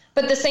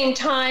 But at the same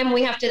time,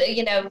 we have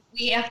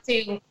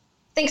to,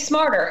 think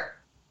smarter.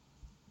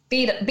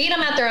 Beat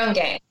them at their own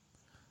game.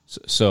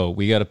 So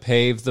we got to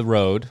pave the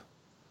road.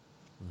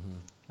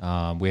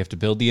 We have to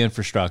build the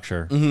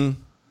infrastructure. And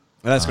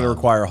that's going to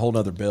require a whole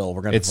other bill.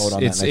 We're going to vote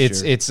on that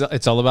next year.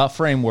 It's all about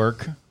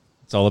framework.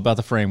 It's all about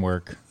the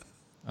framework.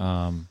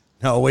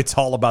 No, it's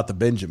all about the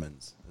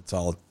Benjamins. It's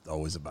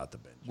always about the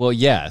Benjamins. Well,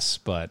 yes,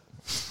 but...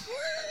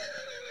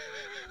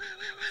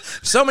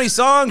 So many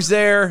songs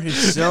there.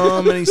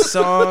 So many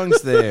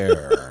songs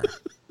there.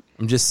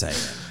 I'm just saying.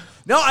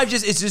 No,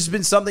 it's just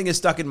been something that's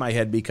stuck in my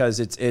head because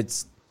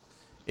it's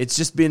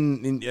just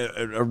been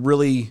a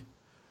really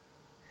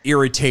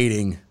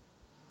irritating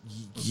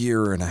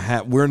year and a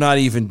half. We're not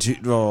even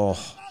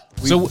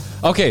So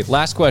okay,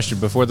 last question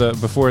before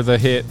the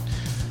hit.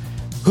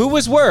 Who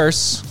was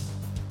worse,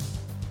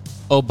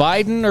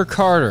 Biden or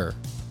Carter?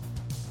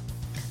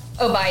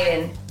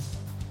 Biden.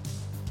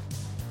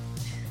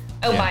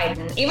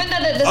 Biden. Even though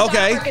the stock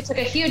market took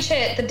a huge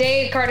hit the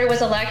day Carter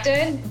was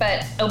elected, but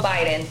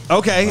Biden.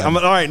 Okay, all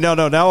right. No.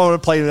 Now I want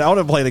to play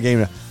the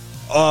game.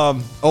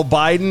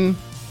 Biden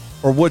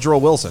or Woodrow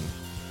Wilson?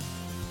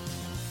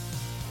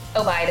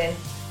 Biden.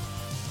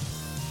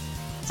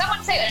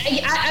 Someone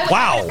say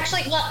wow.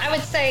 I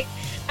would say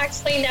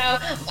no.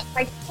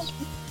 Like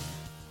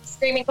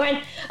screaming,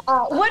 going,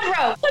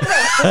 Woodrow.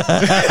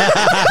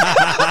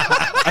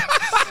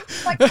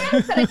 Like,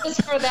 I'm going to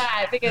just for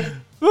that because.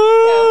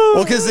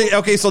 Well,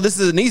 because so this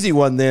is an easy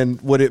one. Then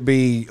would it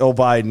be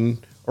Biden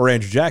or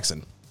Andrew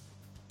Jackson?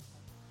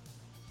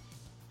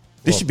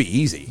 This should be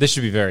easy. This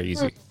should be very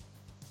easy.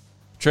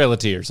 Trail of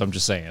Tears. I'm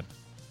just saying.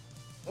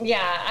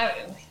 Yeah,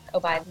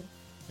 Biden.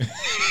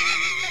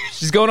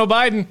 She's going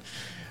Biden.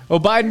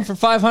 Biden for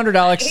 $500,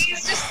 Alex.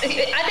 I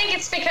think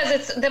it's because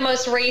it's the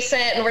most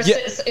recent, and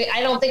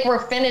I don't think we're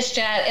finished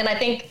yet, and I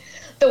think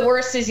the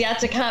worst is yet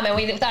to come, and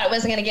we thought it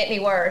wasn't going to get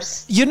any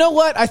worse. You know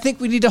what? I think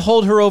we need to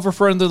hold her over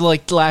for the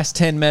last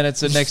 10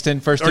 minutes, the next 10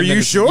 first 10 Are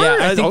minutes. you sure?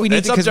 Yeah, I think we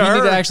need to, because we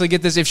need to actually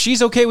get this. If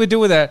she's okay with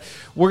doing that,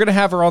 we're going to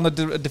have her on the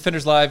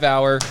Defenders Live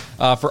Hour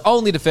for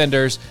Only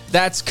Defenders.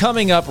 That's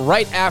coming up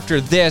right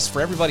after this.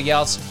 For everybody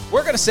else,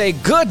 we're going to say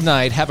good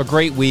night. Have a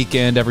great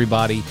weekend,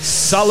 everybody.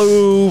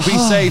 Salut. Be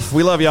safe.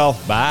 We love y'all.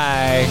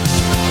 Bye.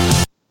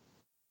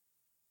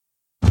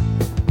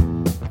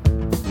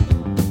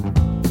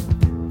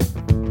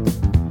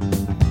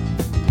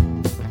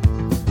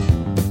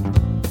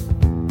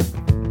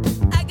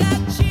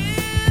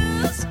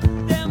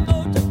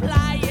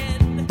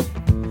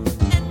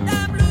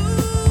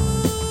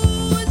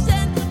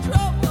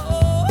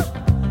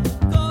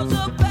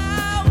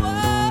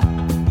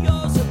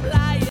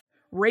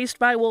 Raised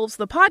by Wolves,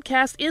 the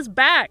podcast, is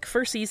back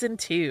for Season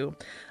 2.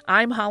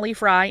 I'm Holly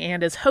Fry,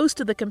 and as host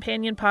of the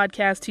companion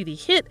podcast to the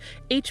hit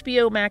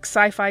HBO Max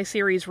sci-fi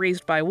series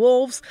Raised by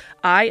Wolves,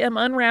 I am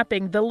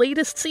unwrapping the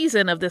latest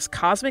season of this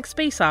cosmic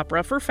space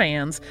opera for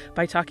fans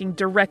by talking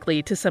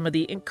directly to some of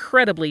the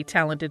incredibly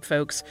talented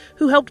folks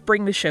who helped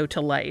bring the show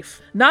to life.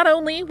 Not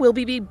only will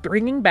we be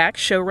bringing back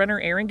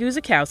showrunner Aaron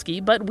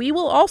Guzikowski, but we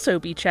will also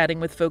be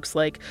chatting with folks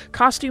like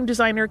costume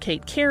designer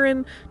Kate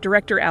Karen,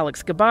 director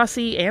Alex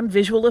Gabassi, and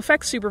visual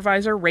effects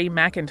supervisor Ray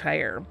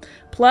McIntyre.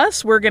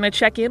 Plus, we're going to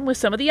check in with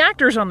some of the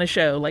actors on the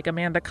show, like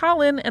Amanda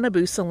Collin and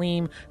Abu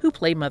Salim, who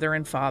play mother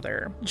and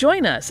father.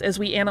 Join us as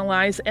we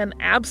analyze an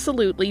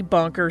absolutely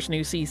bonkers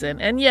new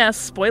season. And yes,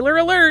 spoiler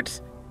alert,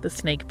 the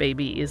snake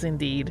baby is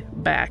indeed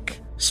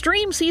back.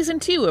 Stream Season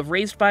 2 of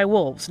Raised by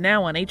Wolves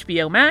now on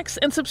HBO Max,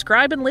 and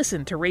subscribe and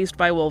listen to Raised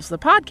by Wolves the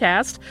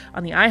podcast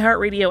on the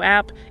iHeartRadio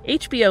app,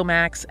 HBO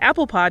Max,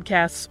 Apple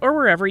Podcasts, or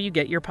wherever you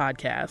get your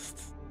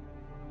podcasts.